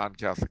invite your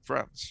non-Catholic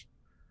friends.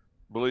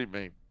 Believe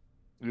me,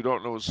 you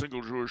don't know a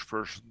single Jewish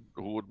person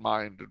who would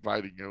mind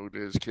inviting you to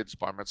his kid's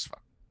bar mitzvah.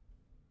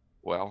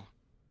 Well,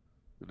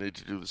 you need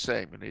to do the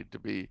same. You need to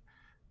be,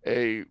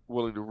 A,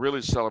 willing to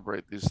really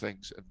celebrate these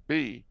things, and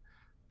B,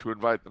 to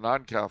invite the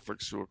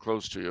non-Catholics who are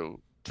close to you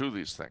to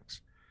these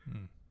things.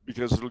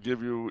 Because it'll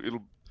give you,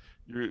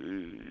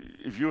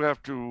 if you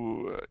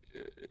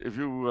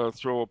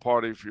throw a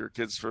party for your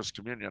kid's first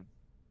communion,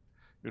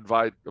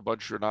 invite a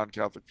bunch of your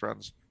non-Catholic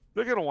friends,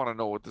 they're going to want to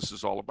know what this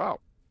is all about.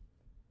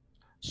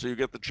 So you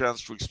get the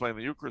chance to explain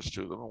the Eucharist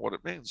to them and what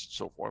it means and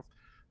so forth,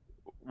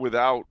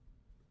 without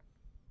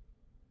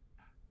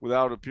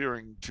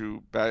appearing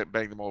to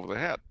bang them over the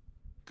head,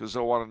 because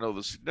they'll want to know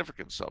the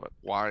significance of it.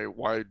 Why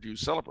do you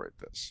celebrate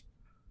this?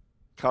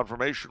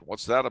 Confirmation,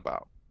 what's that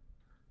about?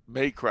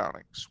 May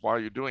crownings, why are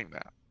you doing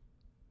that?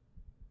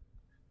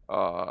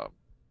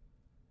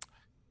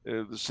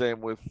 The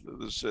same with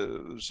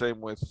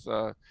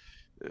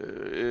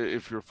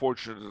if you're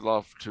fortunate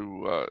enough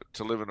to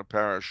live in a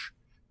parish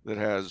that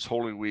has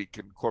Holy Week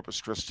and Corpus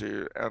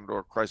Christi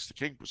and/or Christ the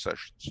King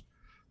processions,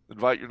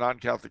 invite your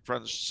non-Catholic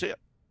friends to see it.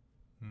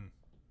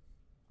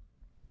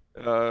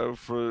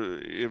 For,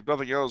 if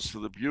nothing else, for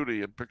the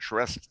beauty and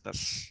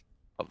picturesqueness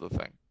of the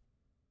thing.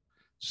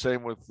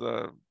 Same with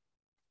the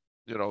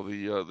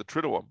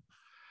Triduum.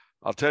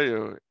 I'll tell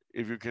you,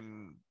 if you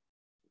can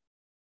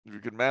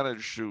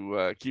manage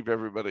to keep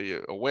everybody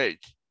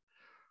awake,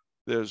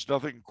 there's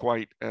nothing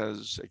quite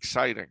as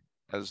exciting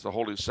as the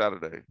Holy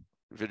Saturday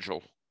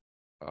Vigil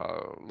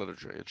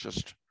liturgy. It's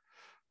just,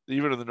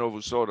 even in the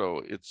Novus Ordo,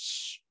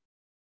 it's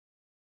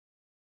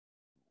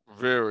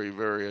very,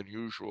 very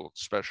unusual and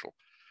special.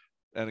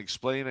 And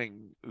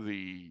explaining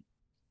the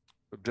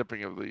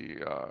dipping of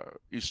the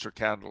Easter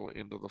candle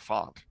into the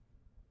font,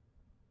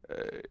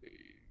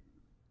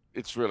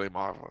 it's really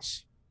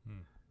marvelous.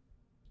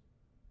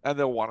 And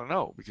they'll want to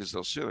know, because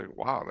they'll see,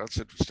 wow, that's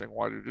interesting.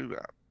 Why do you do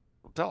that?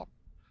 Well, tell them.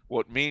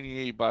 What mean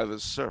ye by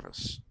this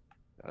service?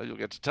 You'll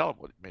get to tell them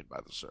what you mean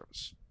by the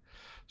service.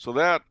 So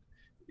that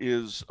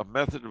is a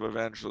method of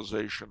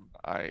evangelization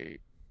I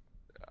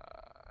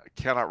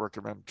cannot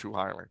recommend too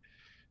highly.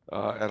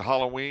 At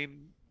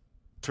Halloween,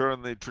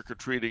 turn the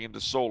trick-or-treating into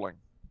souling.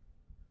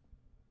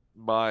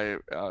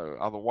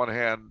 On the one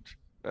hand,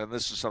 and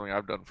this is something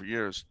I've done for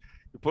years,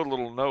 you put a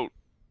little note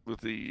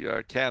with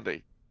the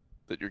candy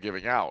that you're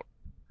giving out,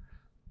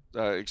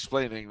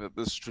 explaining that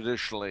this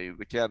traditionally,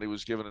 the candy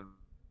was given in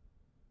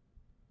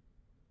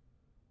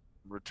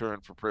in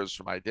return for prayers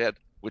for my dead,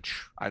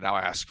 which I now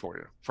ask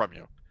from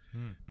you.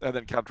 And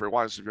then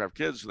contrary-wise, if you have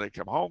kids and they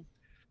come home,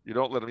 you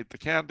don't let them eat the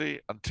candy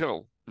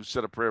until you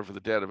said a prayer for the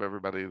dead of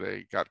everybody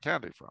they got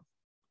candy from.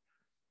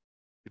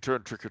 You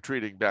turn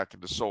trick-or-treating back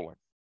into souling.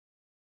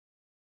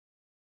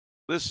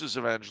 This is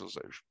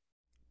evangelization.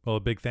 Well, a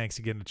big thanks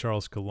again to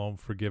Charles Coulombe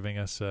for giving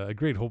us a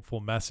great hopeful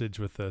message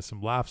with some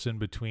laughs in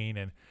between,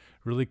 and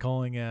really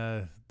calling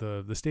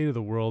the state of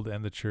the world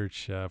and the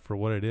church for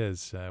what it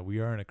is. We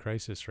are in a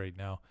crisis right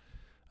now,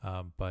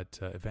 but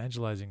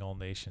evangelizing all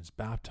nations,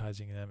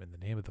 baptizing them in the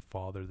name of the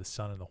Father, the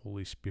Son, and the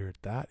Holy Spirit,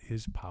 that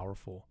is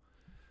powerful.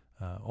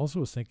 Also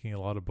was thinking a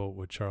lot about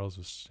what Charles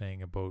was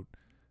saying about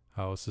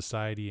how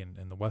society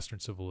and the Western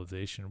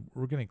civilization,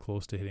 we're getting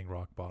close to hitting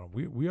rock bottom.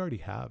 We already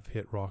have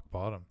hit rock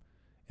bottom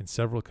in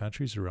several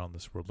countries around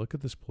this world. Look at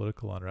this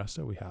political unrest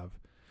that we have.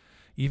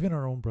 Even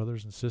our own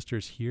brothers and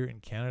sisters here in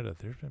Canada,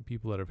 there's been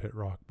people that have hit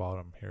rock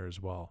bottom here as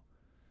well.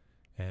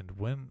 And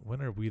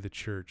when are we the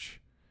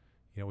church?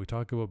 You know, we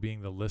talk about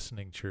being the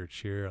listening church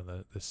here on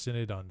the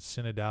synod on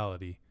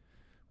synodality.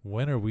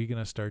 When are we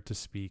going to start to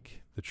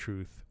speak the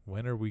truth?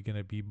 When are we going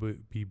to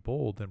be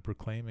bold in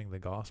proclaiming the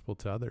gospel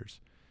to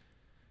others?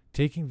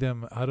 Taking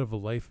them out of a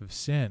life of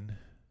sin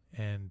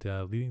and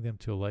leading them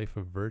to a life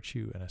of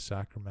virtue and a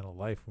sacramental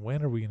life.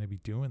 When are we going to be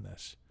doing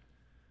this?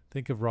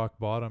 Think of rock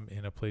bottom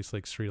in a place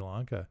like Sri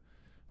Lanka,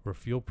 where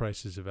fuel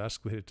prices have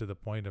escalated to the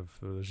point of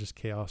there's just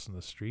chaos in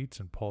the streets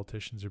and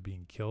politicians are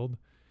being killed.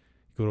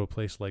 You go to a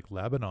place like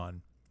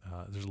Lebanon,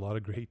 there's a lot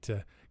of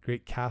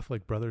great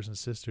Catholic brothers and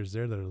sisters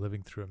there that are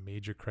living through a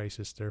major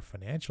crisis there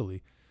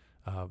financially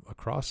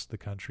across the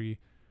country.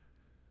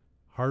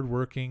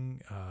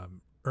 Hardworking,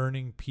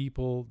 earning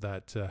people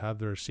that have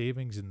their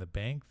savings in the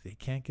bank, they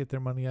can't get their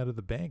money out of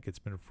the bank. It's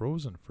been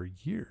frozen for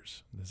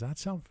years. Does that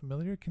sound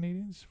familiar,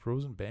 Canadians?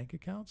 Frozen bank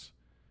accounts?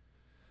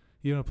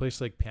 Even a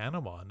place like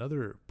Panama,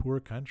 another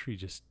poor country,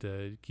 just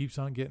keeps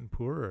on getting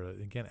poorer.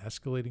 Again,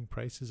 escalating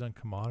prices on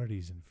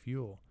commodities and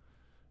fuel,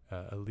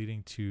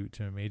 leading to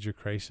a major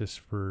crisis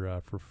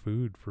for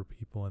food for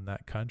people in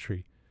that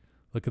country.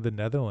 Look at the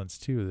Netherlands,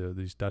 too.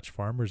 These Dutch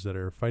farmers that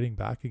are fighting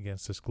back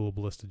against this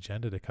globalist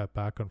agenda to cut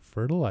back on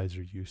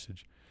fertilizer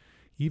usage.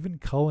 Even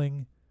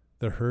culling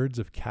the herds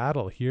of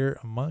cattle here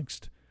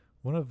amongst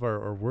one of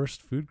our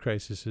worst food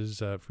crises,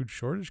 food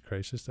shortage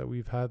crisis that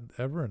we've had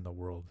ever in the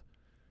world.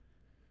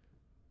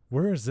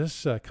 Where is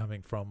this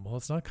coming from? Well,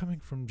 it's not coming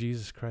from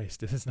Jesus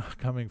Christ. It is not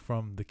coming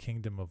from the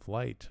kingdom of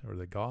light or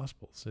the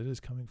Gospels. It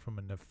is coming from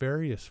a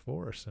nefarious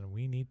force, and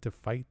we need to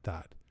fight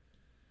that.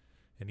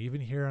 And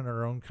even here in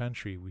our own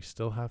country, we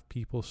still have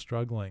people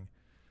struggling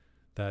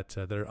that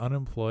they're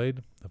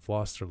unemployed, have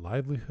lost their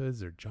livelihoods,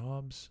 their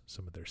jobs,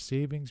 some of their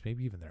savings,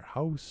 maybe even their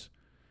house,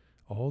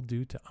 all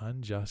due to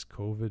unjust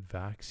COVID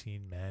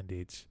vaccine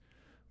mandates.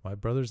 My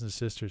brothers and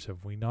sisters,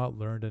 have we not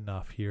learned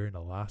enough here in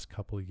the last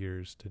couple of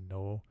years to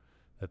know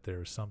that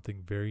there is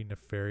something very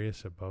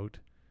nefarious about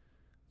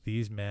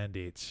these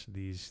mandates,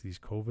 these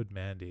COVID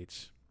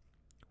mandates?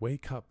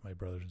 Wake up, my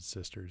brothers and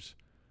sisters.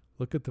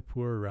 Look at the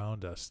poor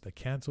around us, the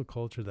cancel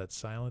culture that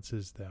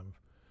silences them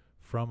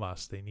from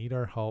us. They need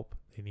our help.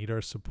 They need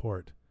our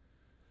support.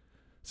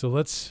 So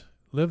let's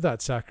live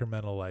that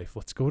sacramental life.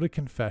 Let's go to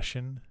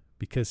confession,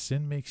 because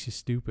sin makes you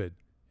stupid.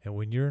 And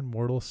when you're in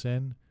mortal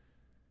sin,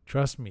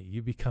 trust me,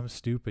 you become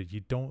stupid.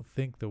 You don't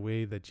think the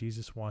way that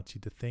Jesus wants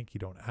you to think. You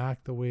don't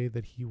act the way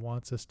that he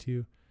wants us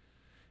to.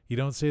 You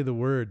don't say the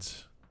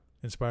words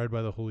inspired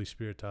by the Holy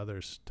Spirit to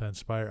others, to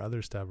inspire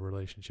others to have a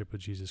relationship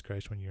with Jesus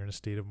Christ when you're in a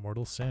state of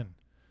mortal sin.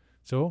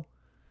 So,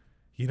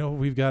 you know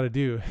what we've got to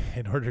do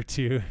in order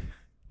to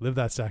live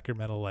that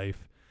sacramental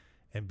life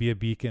and be a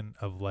beacon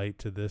of light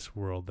to this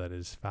world that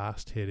is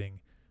fast hitting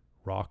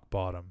rock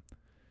bottom.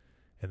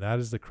 And that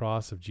is the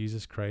cross of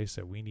Jesus Christ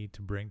that we need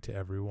to bring to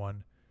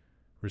everyone.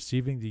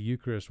 Receiving the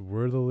Eucharist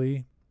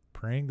worthily,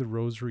 praying the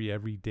rosary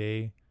every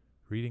day,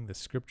 reading the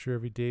scripture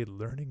every day,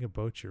 learning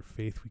about your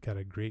faith. We got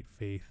a great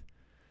faith.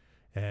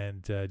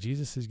 And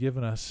Jesus has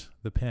given us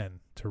the pen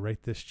to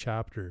write this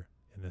chapter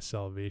in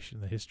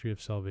the history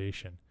of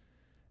salvation.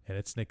 And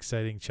it's an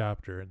exciting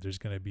chapter, and there's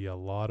going to be a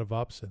lot of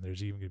ups, and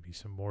there's even going to be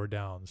some more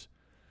downs.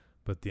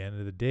 But at the end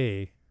of the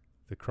day,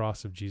 the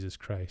cross of Jesus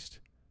Christ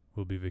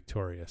will be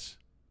victorious.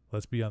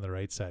 Let's be on the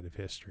right side of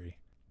history.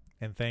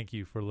 And thank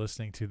you for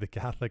listening to the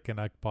Catholic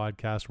Connect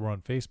podcast. We're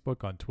on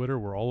Facebook, on Twitter.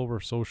 We're all over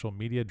social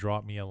media.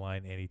 Drop me a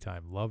line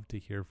anytime. Love to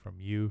hear from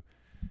you.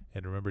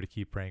 And remember to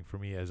keep praying for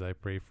me as I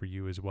pray for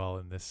you as well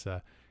in this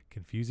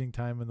confusing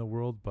time in the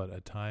world, but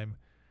a time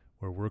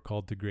where we're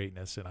called to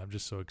greatness. And I'm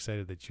just so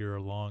excited that you're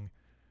along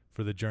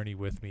for the journey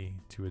with me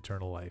to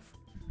eternal life.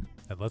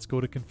 And let's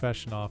go to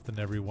confession often,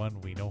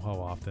 everyone. We know how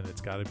often. It's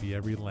got to be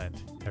every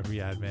Lent,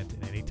 every Advent,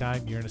 and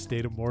anytime you're in a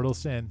state of mortal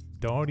sin,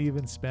 don't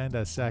even spend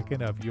a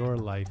second of your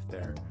life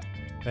there.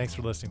 Thanks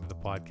for listening to the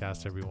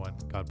podcast, everyone.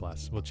 God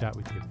bless. We'll chat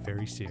with you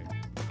very soon.